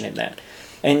proficient in that.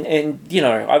 And you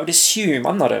know, I would assume,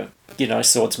 I'm not a, you know,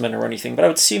 swordsman or anything, but I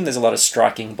would assume there's a lot of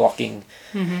striking, blocking,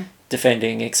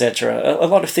 defending, etc. A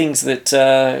lot of things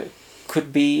that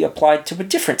could be applied to a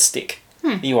different stick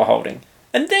you are holding.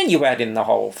 And then you add in the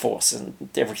whole force and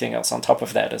everything else on top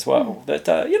of that as well. That,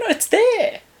 you know, it's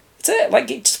there. It's there. Like,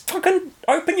 just fucking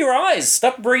open your eyes.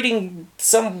 Stop reading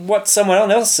what someone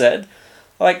else said.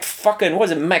 Like, fucking, what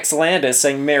is it, Max Landis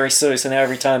saying Mary Sue, so now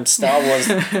every time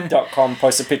StarWars.com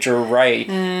posts a picture of Rey,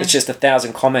 it's just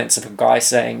 1,000 comments of a guy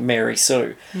saying Mary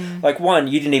Sue. Like, one,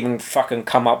 you didn't even fucking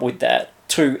come up with that.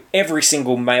 Two, every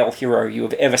single male hero you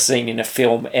have ever seen in a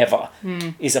film ever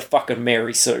is a fucking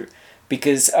Mary Sue.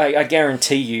 Because I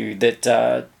guarantee you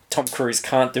that Tom Cruise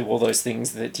can't do all those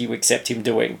things that you accept him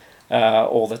doing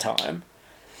all the time.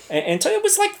 And so it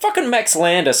was like fucking Max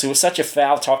Landis, who was such a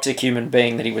foul, toxic human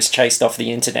being that he was chased off the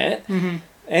internet.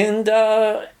 And,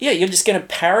 you're just going to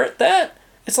parrot that?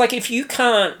 It's like, if you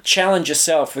can't challenge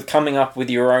yourself with coming up with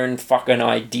your own fucking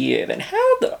idea, then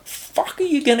how the fuck are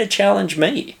you going to challenge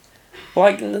me?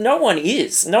 Like, no one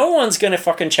is. No one's going to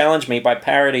fucking challenge me by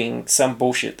parroting some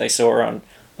bullshit they saw on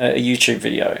a YouTube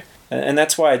video. And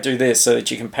that's why I do this, so that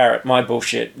you can parrot my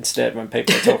bullshit instead when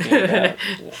people are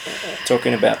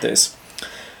talking about this.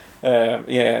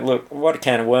 Look, what a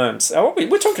can of worms.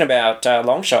 We're talking about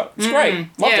Longshot. It's great.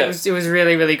 Loved it. It was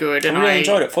really, really good. And I really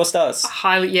enjoyed it. 4 stars.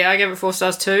 I gave it 4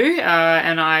 stars too,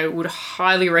 and I would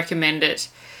highly recommend it.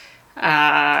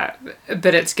 But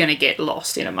it's going to get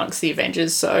lost in amongst the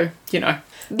Avengers, so,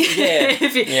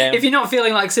 if you're not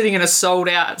feeling like sitting in a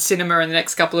sold-out cinema in the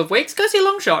next couple of weeks, go see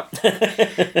Longshot.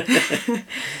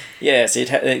 Yes,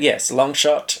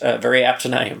 Longshot, very apt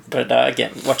name, but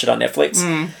again, watch it on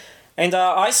Netflix. And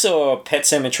I saw Pet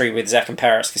Sematary with Zach and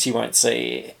Paris, because you won't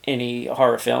see any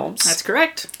horror films. That's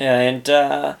correct. And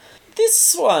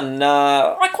this one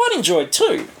I quite enjoyed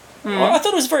too. I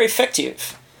thought it was very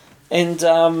effective and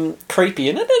creepy,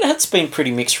 and it has been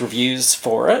pretty mixed reviews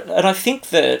for it. And I think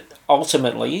that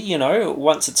ultimately,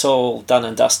 once it's all done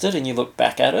and dusted and you look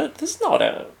back at it, there's not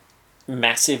a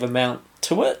massive amount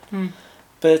to it.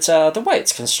 But the way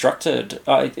it's constructed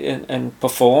and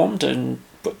performed and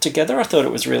put together, I thought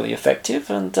it was really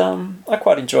effective, and I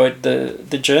quite enjoyed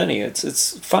the journey.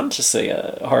 It's fun to see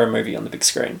a horror movie on the big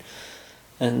screen,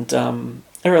 and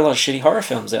there are a lot of shitty horror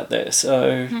films out there,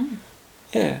 so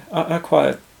I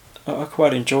quite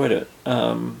enjoyed it.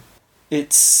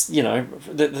 It's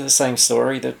the same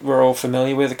story that we're all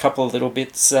familiar with, a couple of little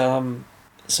bits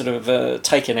sort of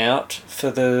taken out for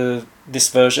this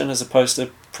version as opposed to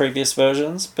previous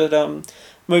versions, but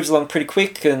moves along pretty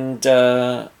quick, and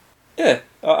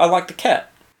I like the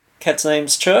cat. Cat's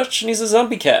name's Church, and he's a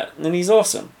zombie cat, and he's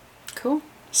awesome. Cool.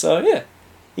 So,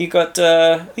 you got,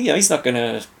 he's not going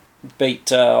to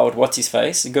beat old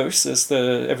What's-His-Face, Goose, as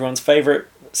everyone's favourite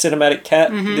cinematic cat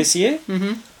this year.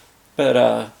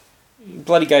 But,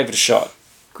 bloody gave it a shot.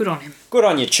 Good on him. Good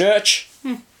on you, Church.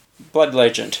 Blood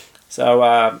legend. So,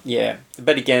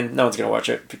 but again, no one's going to watch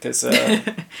it, because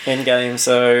Endgame,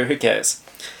 so who cares?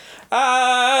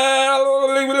 Well,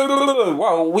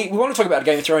 we want to talk about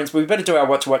Game of Thrones, but we better do our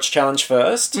What to Watch challenge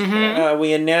first.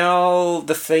 We are now,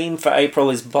 the theme for April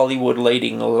is Bollywood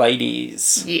leading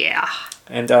ladies. Yeah.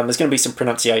 And there's going to be some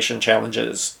pronunciation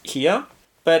challenges here.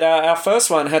 But our first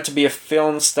one had to be a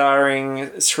film starring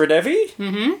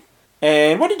Sridevi.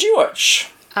 And what did you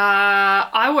watch?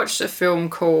 I watched a film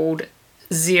called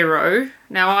Zero.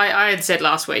 Now, I had said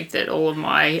last week that all of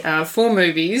my 4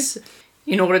 movies,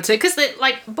 in order to, because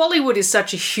Bollywood is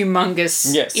such a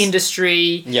humongous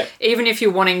industry. Yeah. Even if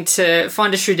you're wanting to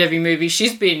find a Sridevi movie,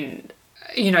 she's been,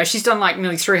 she's done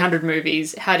nearly 300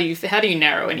 movies. How do you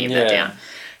narrow any of that down?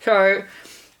 So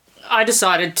I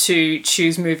decided to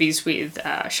choose movies with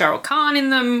Shah Rukh Khan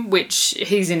in them, which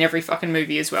he's in every fucking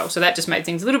movie as well. So that just made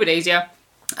things a little bit easier.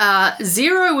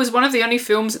 Zero was one of the only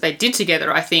films that they did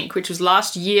together, I think, which was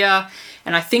last year,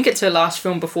 and I think it's her last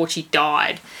film before she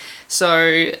died.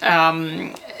 So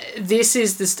this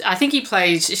is this. I think she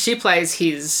plays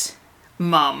his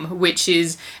mum, which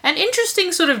is an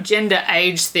interesting sort of gender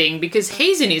age thing, because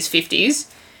he's in his 50s,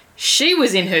 she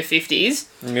was in her 50s.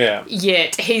 Yeah.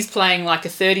 Yet he's playing like a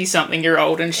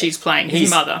 30-something-year-old, and she's playing his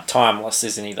mother. Timeless,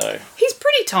 isn't he? Though he's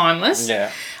pretty timeless. Yeah.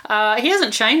 He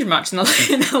hasn't changed much in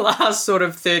the last sort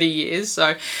of 30 years.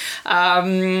 So.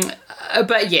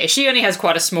 But yeah, she only has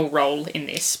quite a small role in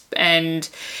this, and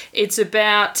it's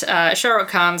about Shah Rukh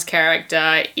Khan's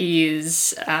character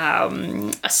is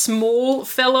a small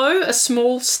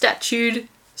statured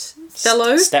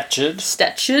fellow.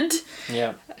 Statured.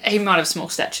 Yeah. He might have small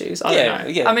statues. I don't know.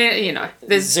 Yeah. I mean,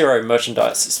 there's Zero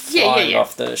merchandise is flying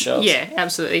off the shelves. Yeah,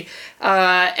 absolutely.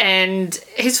 And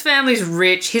his family's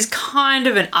rich. He's kind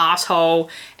of an asshole,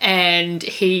 and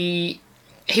he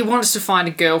wants to find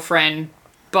a girlfriend,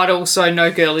 but also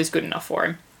no girl is good enough for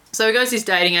him. So he goes to this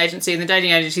dating agency, and the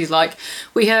dating agency's like,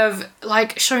 we have,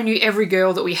 shown you every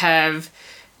girl that we have.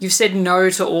 You've said no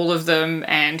to all of them.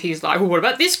 And he's like, well, what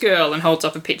about this girl? And holds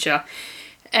up a picture.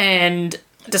 And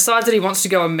decides that he wants to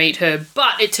go and meet her,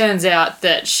 but it turns out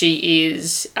that she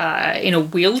is in a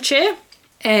wheelchair,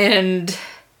 and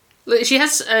she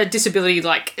has a disability,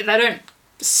 like, they don't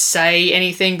say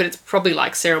anything, but it's probably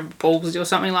like cerebral palsy or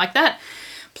something like that,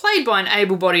 played by an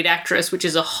able-bodied actress, which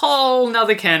is a whole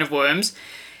nother can of worms.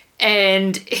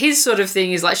 And his sort of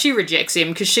thing is, like, she rejects him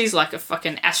because she's like a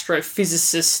fucking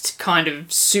astrophysicist kind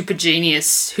of super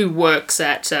genius who works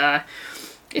at,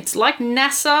 it's like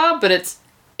NASA, but it's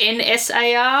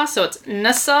NSAR, so it's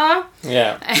NASA.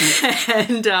 Yeah.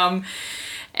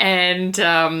 And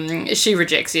she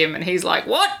rejects him, and he's like,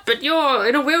 "What? But you're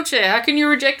in a wheelchair. How can you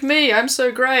reject me? I'm so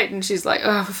great." And she's like,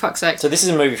 "Oh, for fuck's sake." So this is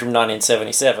a movie from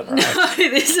 1977, right? No,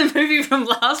 this is a movie from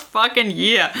last fucking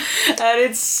year, and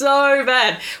it's so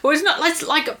bad. Well, it's not. It's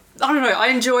like, I don't know. I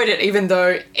enjoyed it, even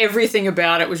though everything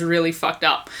about it was really fucked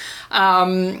up.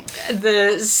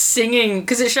 The singing,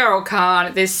 because it's Shah Rukh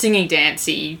Khan, there's singing,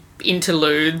 dancey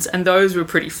interludes, and those were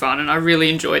pretty fun, and I really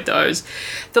enjoyed those.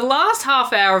 The last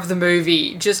half hour of the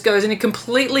movie just goes in a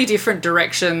completely different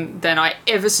direction than I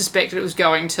ever suspected it was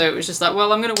going to. It was just like,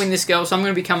 well, I'm going to win this girl, so I'm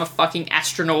going to become a fucking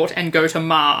astronaut and go to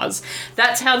Mars.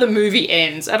 That's how the movie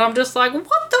ends, and I'm just like,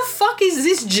 what the fuck is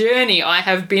this journey I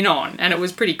have been on? And it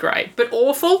was pretty great, but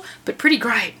awful, but pretty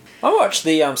great. I watched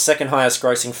the second highest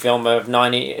grossing film of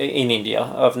in India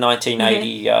of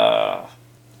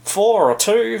 1984 or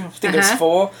 2. I think it was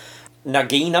 4.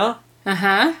 Nagina.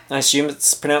 I assume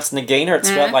it's pronounced Nagina. It's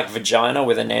spelled like vagina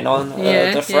with an N on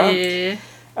the front. Yeah.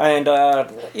 And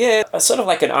sort of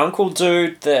like an uncle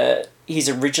dude that he's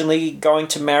originally going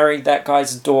to marry that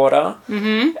guy's daughter.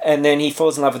 Mm-hmm. And then he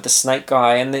falls in love with the snake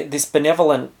guy. And this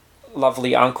benevolent,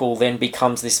 lovely uncle then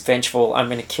becomes this vengeful, I'm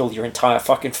going to kill your entire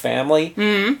fucking family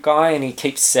guy. And he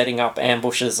keeps setting up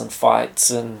ambushes and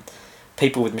fights and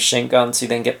people with machine guns who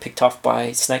then get picked off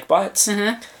by snake bites.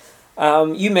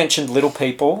 You mentioned little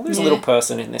people. There's a little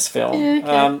person in this film.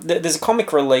 Yeah, okay. There's a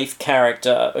comic relief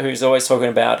character who's always talking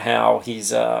about how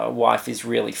his wife is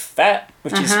really fat,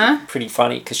 which is pretty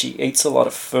funny because she eats a lot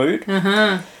of food.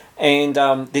 And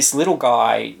this little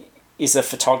guy is a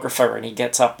photographer, and he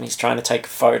gets up and he's trying to take a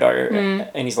photo,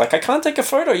 and he's like, I can't take a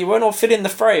photo, you won't all fit in the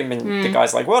frame. And the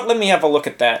guy's like, what? Let me have a look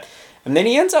at that. And then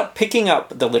he ends up picking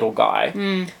up the little guy,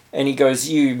 and he goes,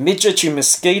 you midget, you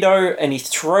mosquito, and he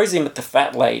throws him at the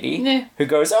fat lady, who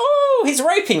goes, oh, he's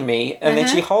raping me. And then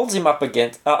she holds him up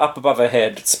above her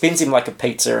head, spins him like a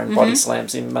pizza, and body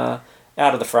slams him out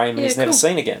of the frame, and he's never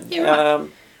seen again. Yeah, right.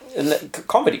 And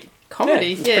comedy.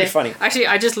 Comedy, it's pretty funny. Actually,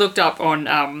 I just looked up on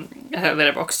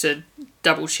Letterboxd to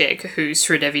double check who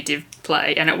Sridevi did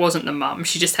play, and it wasn't the mum.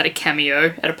 She just had a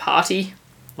cameo at a party.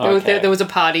 There was a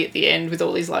party at the end with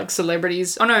all these, like,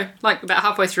 celebrities. Oh, no, like, about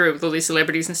halfway through with all these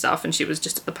celebrities and stuff, and she was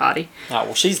just at the party. Oh,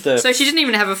 well, she's the... So she didn't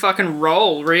even have a fucking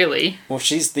role, really. Well,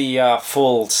 she's the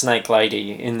full snake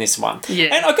lady in this one.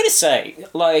 Yeah. And I've got to say,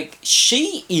 like,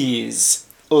 she is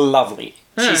lovely.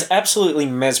 She's absolutely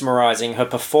mesmerising. Her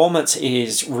performance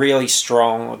is really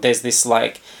strong. There's this,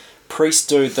 like, priest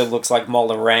dude that looks like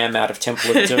Mola Ram out of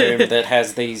Temple of Doom that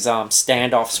has these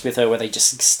standoffs with her where they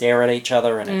just stare at each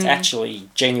other, and it's actually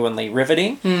genuinely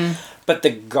riveting. But the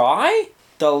guy,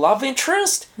 the love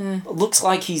interest, looks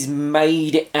like he's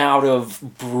made out of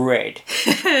bread.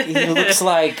 He looks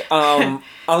like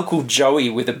Uncle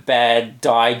Joey with a bad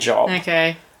dye job.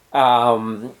 Okay.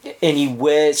 And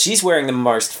she's wearing the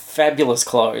most fabulous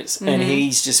clothes, and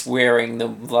he's just wearing the,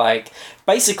 like,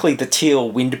 basically the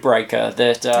teal windbreaker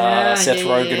that Seth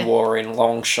Rogen wore in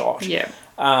Long Shot. Yeah.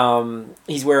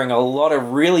 He's wearing a lot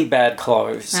of really bad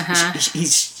clothes.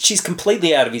 She's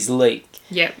completely out of his league.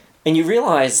 Yep. And you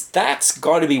realise that's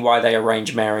got to be why they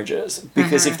arrange marriages.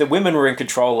 Because if the women were in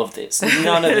control of this,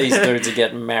 none of these dudes are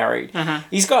getting married.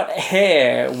 He's got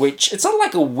hair, which, it's not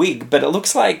like a wig, but it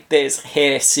looks like there's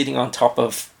hair sitting on top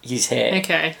of his hair.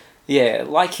 Okay. Yeah,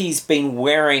 like he's been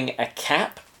wearing a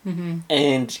cap,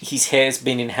 and his hair's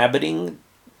been inhabiting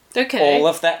all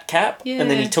of that cap. Yeah.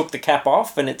 And then he took the cap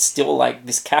off, and it's still like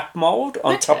this cap mould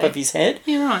on top of his head.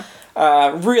 You're right.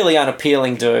 Really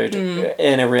unappealing dude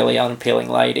and a really unappealing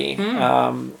lady.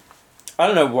 I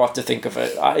don't know what to think of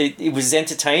it. It was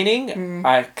entertaining.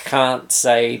 I can't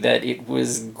say that it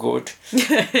was good.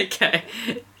 Okay.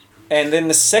 And then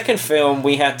the second film,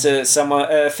 we had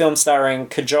a film starring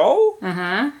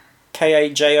Kajol.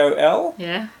 Kajol.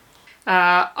 Yeah.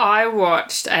 I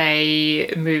watched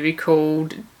a movie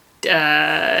called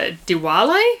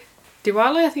Diwali.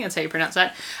 Diwali, I think that's how you pronounce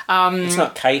that. It's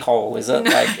not K-hole, is it?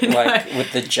 Like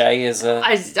with the J as a...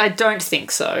 I don't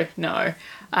think so, no.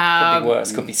 Could be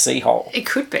worse. Could be C-hole. It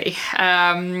could be.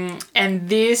 And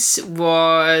this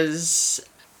was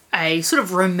a sort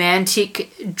of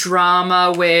romantic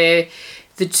drama where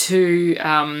the two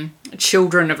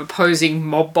children of opposing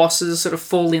mob bosses sort of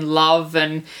fall in love,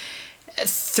 and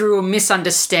through a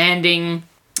misunderstanding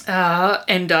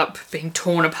end up being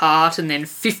torn apart, and then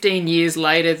 15 years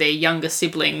later their younger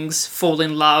siblings fall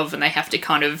in love and they have to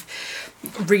kind of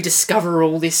rediscover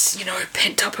all this, you know,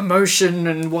 pent up emotion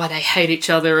and why they hate each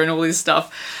other and all this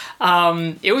stuff.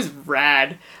 It was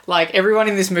rad. Like, everyone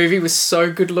in this movie was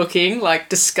so good looking, like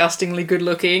disgustingly good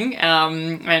looking.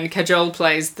 And Kajol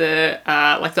plays the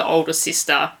the older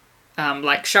sister,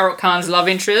 like Shah Rukh Khan's love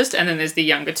interest, and then there's the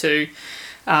younger two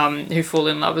who fall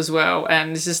in love as well.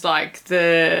 And it's just like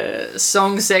the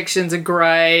song sections are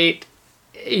great.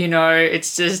 You know,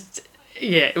 it's just,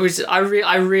 yeah, it was.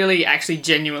 I really actually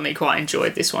genuinely quite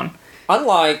enjoyed this one.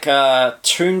 Unlike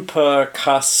Toonpa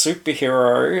Ka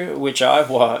Superhero, which I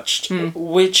watched,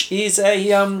 which is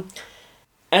a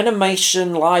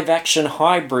animation live-action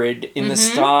hybrid in the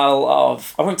style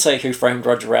of, I won't say Who Framed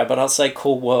Roger Rabbit, I'll say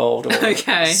Cool World or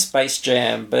Space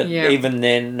Jam, but even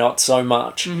then, not so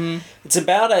much. It's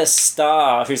about a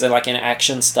star who's like an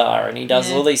action star, and he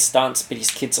does all these stunts, but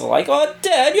his kids are like, "Oh,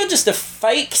 Dad, you're just a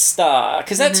fake star,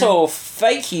 because that's all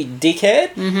fake, you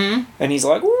dickhead." And he's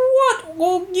like, "What?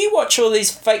 Well, you watch all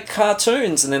these fake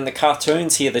cartoons." And then the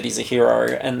cartoons hear that he's a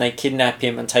hero, and they kidnap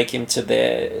him and take him to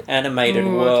their animated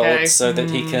world so that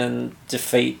he can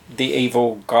defeat the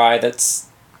evil guy that's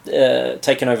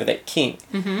taken over their king.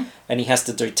 And he has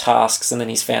to do tasks, and then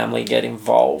his family get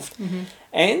involved.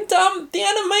 And the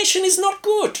animation is not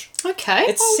good. Okay.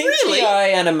 It's CGI really?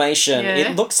 animation. Yeah.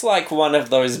 It looks like one of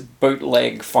those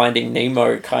bootleg Finding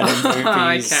Nemo kind of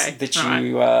movies that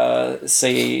you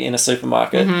see in a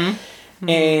supermarket.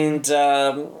 And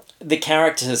the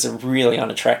characters are really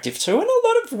unattractive too, and a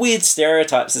lot of weird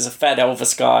stereotypes. There's a fat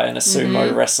Elvis guy and a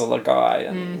sumo wrestler guy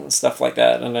and stuff like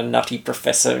that, and a nutty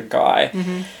professor guy.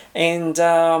 And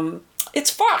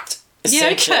it's fucked.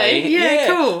 Essentially. Yeah,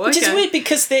 cool. Which is weird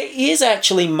because there is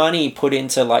actually money put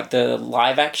into like the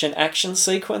live action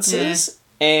sequences,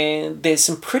 and there's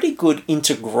some pretty good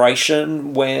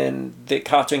integration when the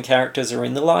cartoon characters are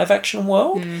in the live action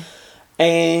world.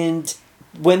 And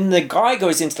when the guy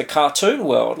goes into the cartoon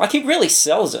world, like, he really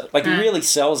sells it. Like, he really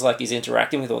sells like he's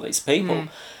interacting with all these people.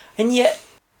 And yet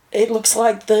it looks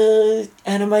like the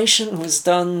animation was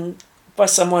done by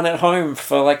someone at home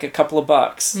for like a couple of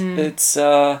bucks. It's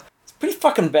pretty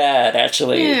fucking bad,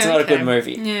 actually. It's not a good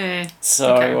movie. Yeah.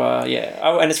 So,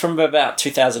 Oh, and it's from about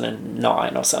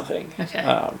 2009 or something.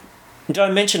 Okay. Did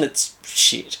I mention it's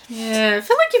shit? Yeah, I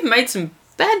feel like you've made some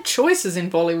bad choices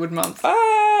in Bollywood Month.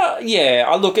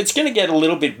 Yeah. Look, it's going to get a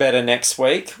little bit better next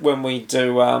week when we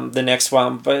do the next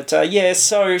one. But,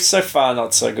 so far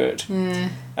not so good.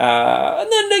 And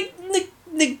then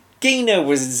Nagina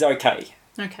was okay.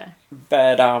 Okay.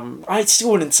 But I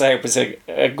still wouldn't say it was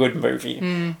a good movie,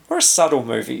 or a subtle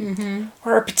movie,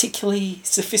 or a particularly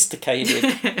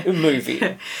sophisticated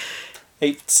movie.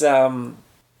 It's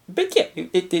but yeah,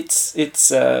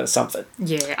 it's something.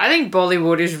 Yeah, I think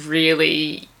Bollywood is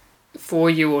really for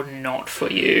you or not for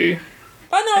you.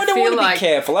 I don't want to be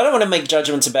careful. I don't want to make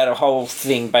judgments about a whole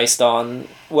thing based on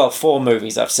 4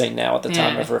 movies I've seen now at the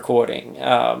time of recording.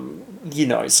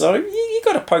 So you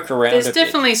got to poke around. There's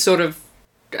definitely sort of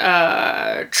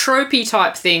tropey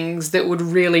type things that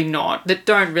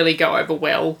don't really go over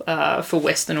well for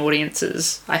Western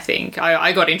audiences. I think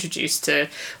I got introduced to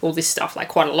all this stuff like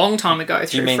quite a long time ago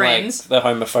through you mean friends. Like the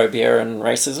homophobia and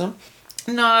racism?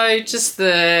 No, just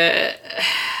the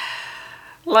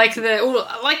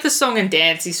the song and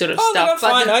dancey sort of stuff.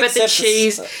 But the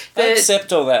cheese, I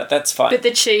accept all that. That's fine. But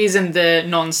the cheese and the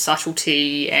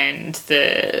non-subtlety and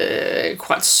the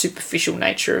quite superficial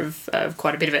nature of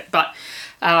quite a bit of it. But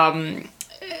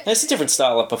it's a different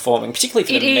style of performing, particularly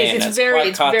for the men. It's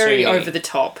very over the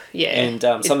top. Yeah,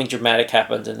 and something dramatic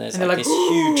happened, and there's like this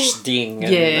huge sting,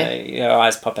 and their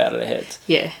eyes pop out of their heads.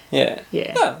 Yeah.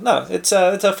 No, it's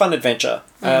a fun adventure.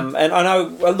 And I know.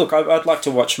 Look, I'd like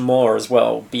to watch more as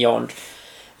well beyond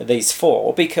these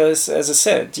 4 because, as I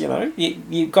said,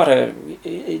 you've got to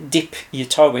dip your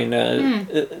toe in.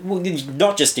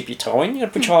 Not just dip your toe in. You got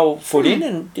to put your whole foot in,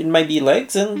 and maybe your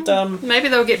legs, and maybe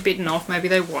they'll get bitten off. Maybe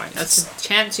they won't. That's a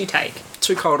chance you take.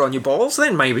 Too cold on your balls,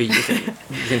 then maybe you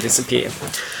can disappear.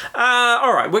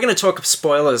 All right, we're going to talk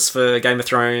spoilers for Game of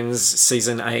Thrones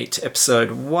Season 8, Episode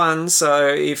 1. So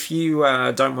if you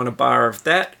don't want a bar of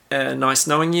that, nice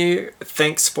knowing you.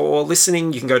 Thanks for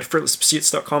listening. You can go to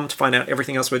fruitlesspursuits.com to find out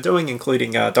everything else we're doing,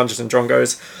 including Dungeons and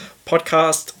Drongos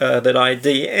podcast that I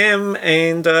DM,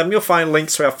 and you'll find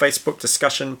links to our Facebook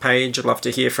discussion page. I'd love to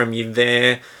hear from you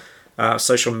there.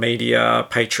 Social media,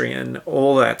 Patreon,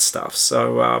 all that stuff.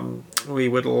 So we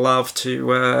would love to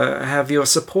have your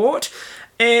support.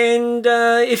 And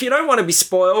if you don't want to be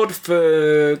spoiled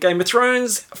for Game of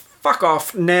Thrones, fuck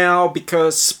off now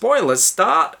because spoilers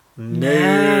start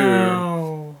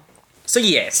now. So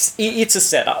yes, it's a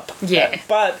setup. Yeah.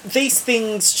 But these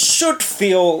things should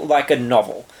feel like a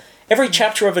novel. Every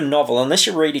chapter of a novel, unless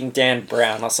you're reading Dan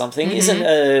Brown or something, isn't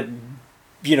a,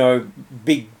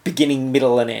 big beginning,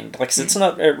 middle, and end. Like, it's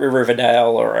not a Riverdale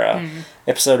or a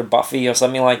episode of Buffy or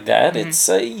something like that. It's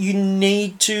you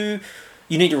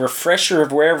need a refresher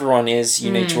of where everyone is.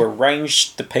 You need to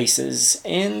arrange the pieces,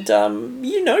 and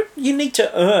you need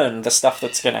to earn the stuff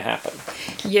that's going to happen.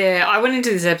 Yeah, I went into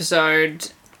this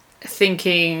episode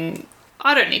thinking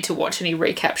I don't need to watch any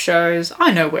recap shows.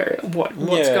 I know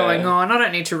what's going on. I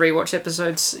don't need to rewatch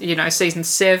episodes, season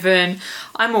 7.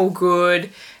 I'm all good.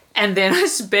 And then I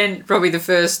spent probably the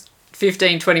first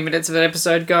 15, 20 minutes of an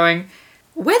episode going,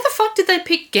 where the fuck did they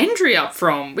pick Gendry up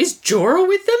from? Is Jorah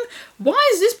with them?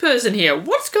 Why is this person here?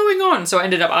 What's going on? So I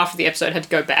ended up, after the episode, had to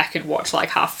go back and watch like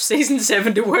half season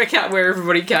 7 to work out where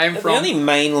everybody came from. The only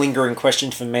main lingering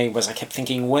question for me was I kept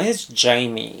thinking, where's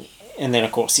Jaime? And then,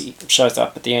 of course, he shows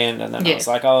up at the end, and then I was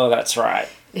like, oh, that's right.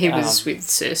 He was with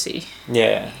Cersei.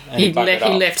 Yeah. And he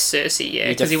left Cersei,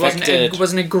 because he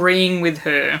wasn't agreeing with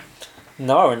her.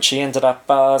 No, and she ended up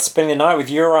spending the night with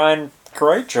Euron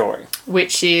Greyjoy.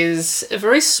 Which is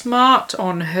very smart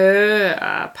on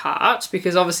her part,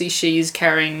 because obviously she's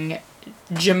carrying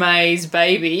Jaime's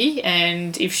baby,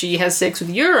 and if she has sex with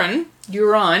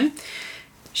Euron,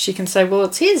 she can say, well,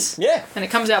 it's his. Yeah. And it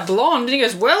comes out blonde, and he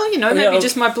goes, well, maybe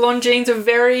just my blonde genes are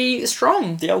very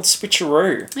strong. The old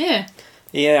switcheroo. Yeah.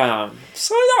 Yeah.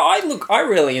 So, no, I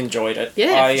really enjoyed it.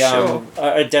 Yeah, sure.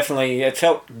 I definitely, it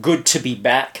felt good to be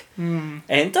back. And,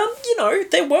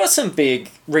 there were some big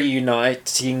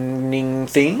reuniting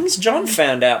things. John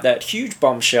found out that huge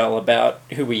bombshell about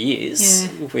who he is,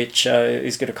 which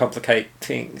is going to complicate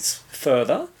things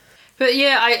further. But,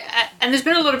 and there's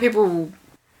been a lot of people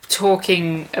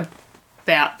talking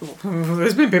about...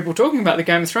 there's been people talking about the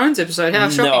Game of Thrones episode. How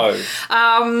shocking.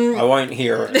 No. I won't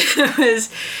hear it. It was...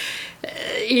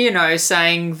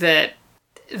 saying that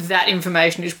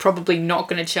information is probably not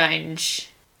going to change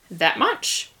that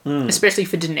much, especially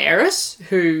for Daenerys,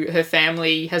 who her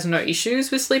family has no issues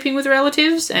with sleeping with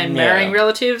relatives and marrying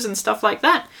relatives and stuff like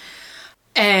that.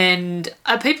 And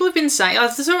people have been saying... I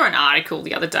saw an article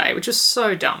the other day, which was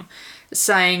so dumb,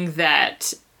 saying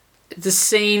that the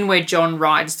scene where Jon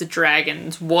rides the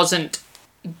dragons wasn't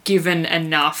given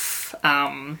enough...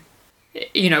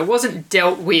 wasn't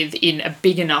dealt with in a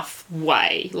big enough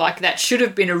way. Like, that should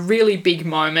have been a really big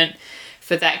moment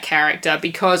for that character,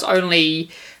 because only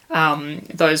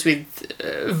those with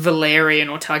Valyrian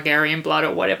or Targaryen blood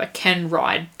or whatever can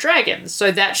ride dragons.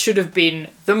 So that should have been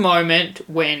the moment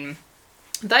when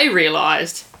they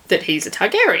realised that he's a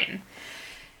Targaryen.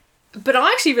 But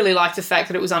I actually really like the fact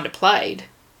that it was underplayed.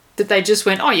 That they just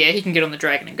went, oh yeah, he can get on the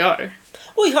dragon and go.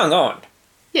 Well, he hung on.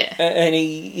 Yeah. And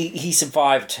he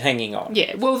survived hanging on.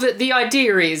 Yeah, well, the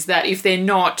idea is that if they're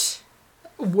not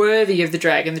worthy of the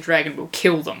dragon will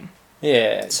kill them.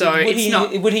 Yeah. So would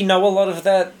he know a lot of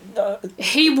that?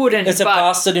 He wouldn't. As a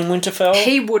bastard in Winterfell?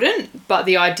 He wouldn't, but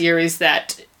the idea is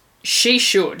that she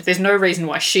should. There's no reason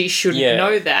why she shouldn't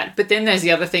know that. But then there's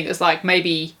the other thing, it's like,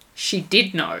 maybe she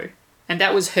did know, and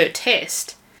that was her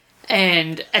test.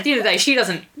 And at the end of the day, she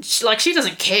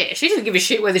doesn't care. She doesn't give a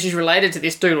shit whether she's related to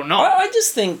this dude or not. I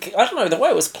just think, I don't know, the way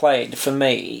it was played, for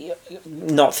me,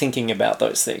 not thinking about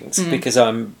those things, because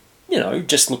I'm,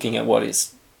 just looking at what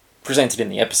is presented in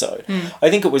the episode. I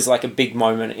think it was like a big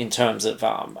moment in terms of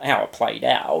how it played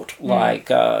out. Like,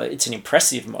 it's an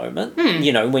impressive moment.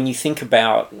 When you think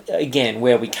about, again,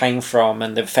 where we came from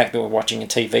and the fact that we're watching a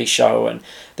TV show, and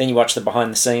then you watch the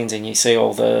behind the scenes and you see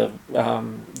all the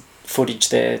footage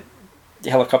there,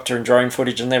 helicopter and drone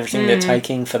footage and everything they're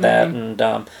taking for that,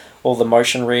 and all the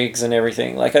motion rigs and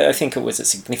everything. Like, I think it was a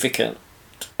significant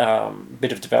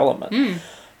bit of development.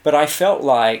 But I felt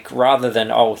like, rather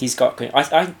than, he's got...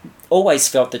 I always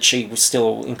felt that she was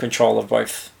still in control of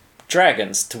both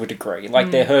dragons to a degree. Like,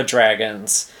 they're her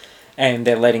dragons, and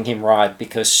they're letting him ride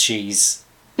because she's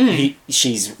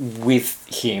with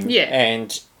him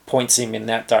and points him in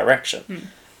that direction.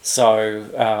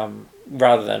 So...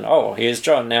 rather than, here's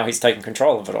Jon, now he's taking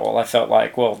control of it all. I felt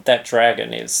like, well, that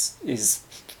dragon is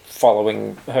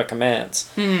following her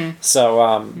commands.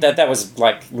 So that was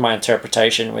like my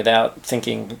interpretation without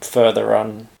thinking further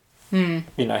on, how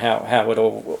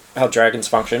dragons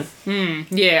function.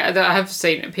 Yeah, I have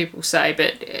seen people say,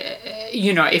 but,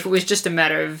 if it was just a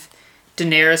matter of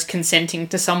Daenerys consenting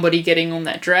to somebody getting on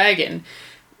that dragon,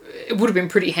 it would have been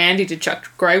pretty handy to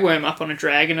chuck Grey Worm up on a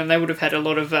dragon, and they would have had a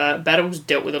lot of battles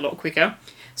dealt with a lot quicker.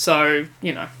 So,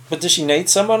 you know, But does she need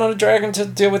someone on a dragon to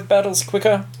deal with battles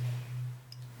quicker?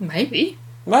 maybe.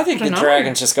 I think I the don't know.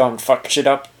 dragons just go and fuck shit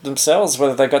up themselves,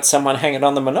 whether they got someone hanging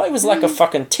on them or not. It was like a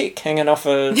fucking tick hanging off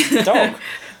a dog.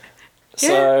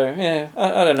 So, yeah,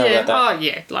 I don't know Yeah. about that. Oh,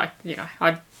 yeah. Like, you know,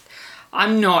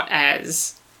 I'm not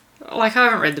as... Like, I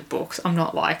haven't read the books. I'm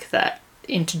not like that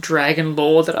into dragon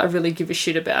lore that I really give a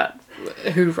shit about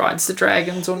who rides the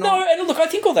dragons or not. No, and look, I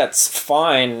think all that's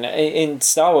fine. In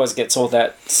Star Wars gets all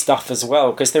that stuff as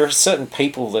well, because there are certain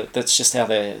people that's just how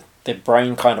their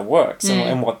brain kind of works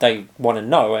and what they want to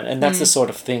know. And that's the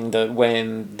sort of thing that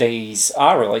when these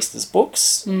are released as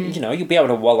books, you know, you'll be able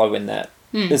to wallow in that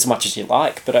as much as you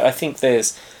like. But I think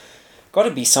there's got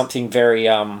to be something very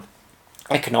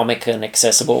economic and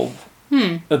accessible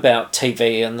about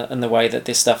TV and the way that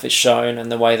this stuff is shown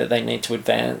and the way that they need to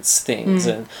advance things.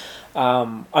 And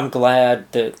I'm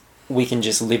glad that we can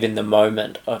just live in the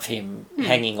moment of him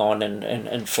hanging on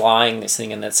and flying this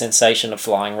thing and that sensation of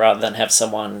flying rather than have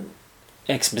someone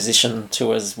exposition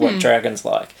to us what dragons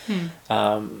like.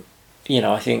 You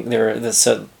know, I think there's a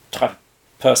certain type of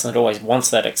person that always wants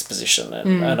that exposition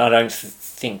and I don't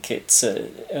think it's a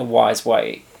wise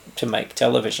way to make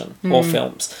television or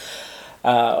films.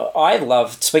 I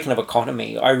love, speaking of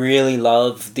economy, I really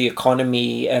love the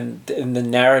economy and the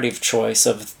narrative choice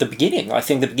of the beginning. I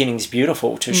think the beginning is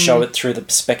beautiful to show it through the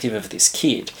perspective of this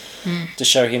kid, to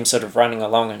show him sort of running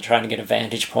along and trying to get a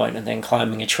vantage point and then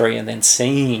climbing a tree and then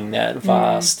seeing that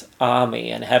vast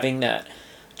army and having that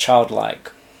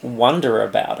childlike wonder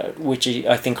about it, which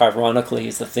I think ironically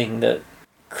is the thing that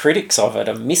critics of it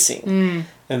are missing.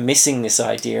 And missing this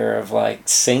idea of like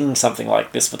seeing something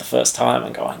like this for the first time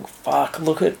and going, fuck,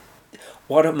 look at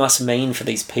what it must mean for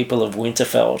these people of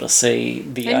Winterfell to see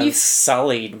the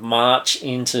unsullied march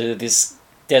into this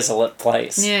desolate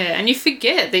place. Yeah, and you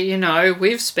forget that, you know,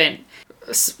 we've spent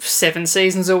 7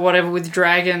 seasons or whatever with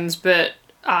dragons, but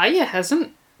Arya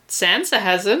hasn't. Sansa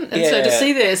hasn't. And so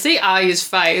to see Arya's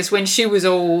face when she was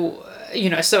all, you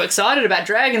know, so excited about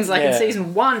dragons, like in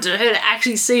season 1, to her to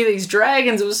actually see these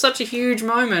dragons, it was such a huge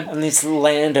moment. And this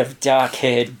land of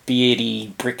dark-haired,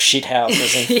 beardy brick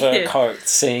shithouses and fur coats,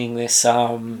 seeing this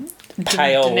pale,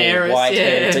 Daenerys,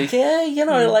 white-haired dude. Yeah, you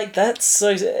know, like that's so...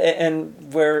 And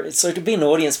so to be an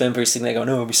audience member who's sitting there going,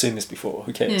 oh, we've seen this before,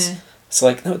 who cares? Yeah. It's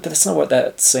like, no, that's not what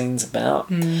that scene's about.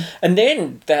 And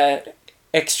then that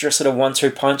extra sort of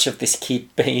 1-2 punch of this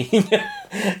kid being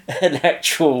an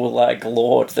actual like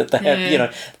lord that they have, you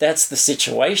know, that's the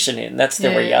situation that's the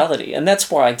reality, and that's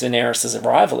why Daenerys'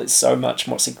 arrival is so much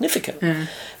more significant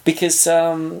because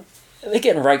they're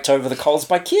getting raked over the coals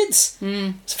by kids.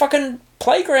 It's a fucking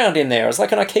playground in there. It's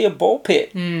like an IKEA ball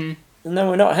pit. No,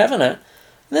 we're not having it.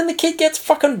 And then the kid gets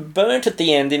fucking burnt at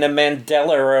the end in a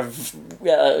mandala of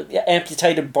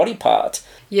amputated body parts.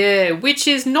 Yeah, which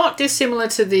is not dissimilar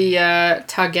to the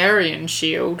Targaryen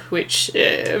shield, which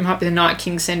might be the Night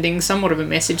King sending somewhat of a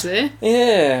message there.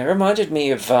 Yeah, it reminded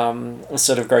me of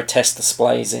sort of grotesque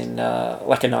displays in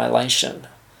like Annihilation.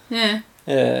 Yeah.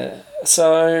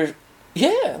 So,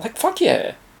 yeah, like, fuck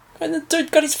yeah. And the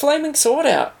dude got his flaming sword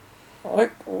out.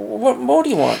 Like, what more do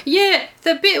you want? Yeah,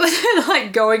 the bit where they're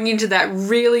like going into that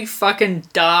really fucking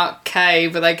dark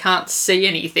cave where they can't see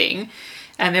anything,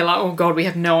 and they're like, oh god, we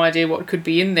have no idea what could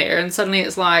be in there, and suddenly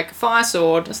it's like, fire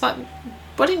sword. It's like,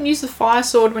 why didn't you use the fire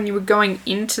sword when you were going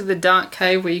into the dark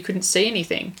cave where you couldn't see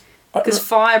anything? Because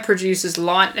fire produces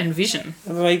light and vision.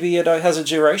 Maybe it has a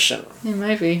duration. Yeah,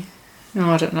 maybe. No,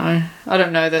 I don't know. I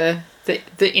don't know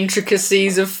the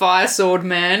intricacies of Fire Sword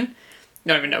Man. I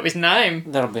don't even know his name.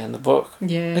 That'll be in the book.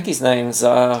 Yeah. I think his name's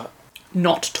Not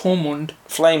Tormund.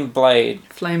 Flame Blade.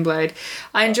 Flameblade.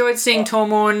 I enjoyed seeing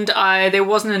Tormund. There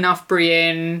wasn't enough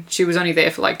Brienne. She was only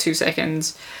there for like 2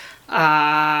 seconds.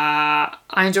 I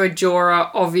enjoyed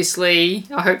Jorah, obviously.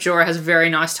 I hope Jorah has a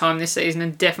very nice time this season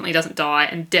and definitely doesn't die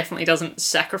and definitely doesn't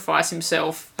sacrifice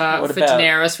himself for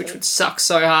Daenerys, which would suck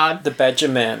so hard. The Badger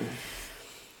Man.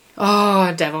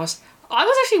 Oh, Davos. I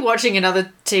was actually watching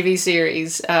another TV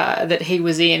series that he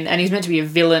was in, and he's meant to be a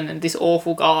villain and this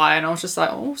awful guy, and I was just like,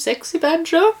 oh, sexy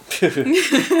badger.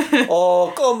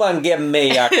 Oh, come and give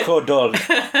me a cuddle.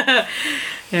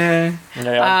 Yeah.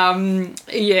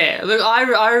 Yeah, look,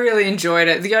 I really enjoyed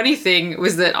it. The only thing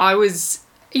was that I was,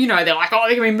 you know, they're like, oh,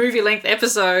 they're going to be movie-length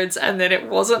episodes, and then it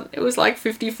wasn't. It was like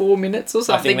 54 minutes or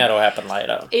something. I think that'll happen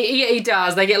later. It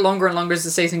does. They get longer and longer as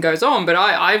the season goes on, but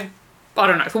I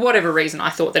don't know, for whatever reason, I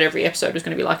thought that every episode was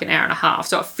going to be like an hour and a half.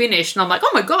 So I finished and I'm like,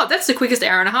 oh my god, that's the quickest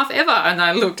hour and a half ever. And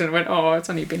I looked and went, oh, it's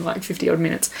only been like 50 odd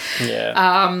minutes.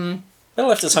 Yeah. It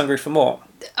left us hungry for more.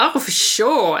 Oh, for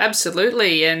sure.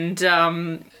 Absolutely. And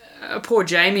poor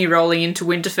Jamie rolling into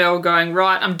Winterfell going,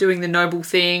 right, I'm doing the noble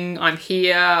thing. I'm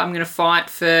here. I'm going to fight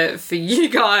for you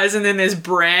guys. And then there's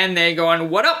Bran there going,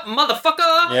 what up,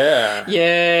 motherfucker? Yeah.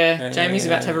 Yeah. Jamie's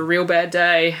about to have a real bad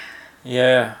day.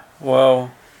 Yeah.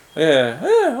 Well, yeah. I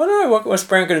don't know. What's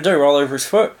Bran going to do? Roll over his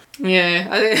foot? Yeah.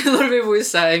 I think a lot of people were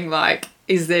saying, like,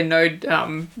 is there no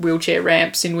wheelchair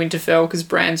ramps in Winterfell because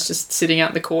Bran's just sitting out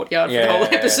in the courtyard for the whole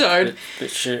episode?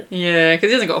 Bit shit. Yeah, because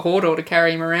he hasn't got Hodor to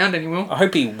carry him around anymore. I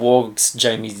hope he wogs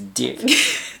Jamie's dick.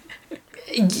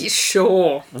 Yeah,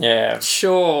 sure. Yeah.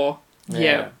 Sure.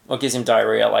 Yeah. Or gives him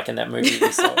diarrhea like in that movie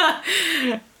we saw.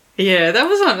 Yeah, that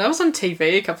was on TV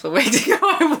a couple of weeks ago.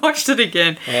 I watched it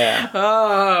again. Yeah.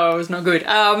 Oh, it was not good.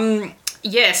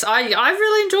 Yes, I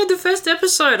really enjoyed the first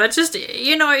episode. I just,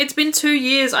 it's been 2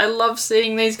 years. I love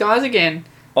seeing these guys again.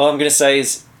 All I'm going to say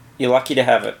is you're lucky to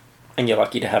have it, and you're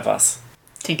lucky to have us.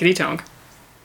 Tinkety tonk.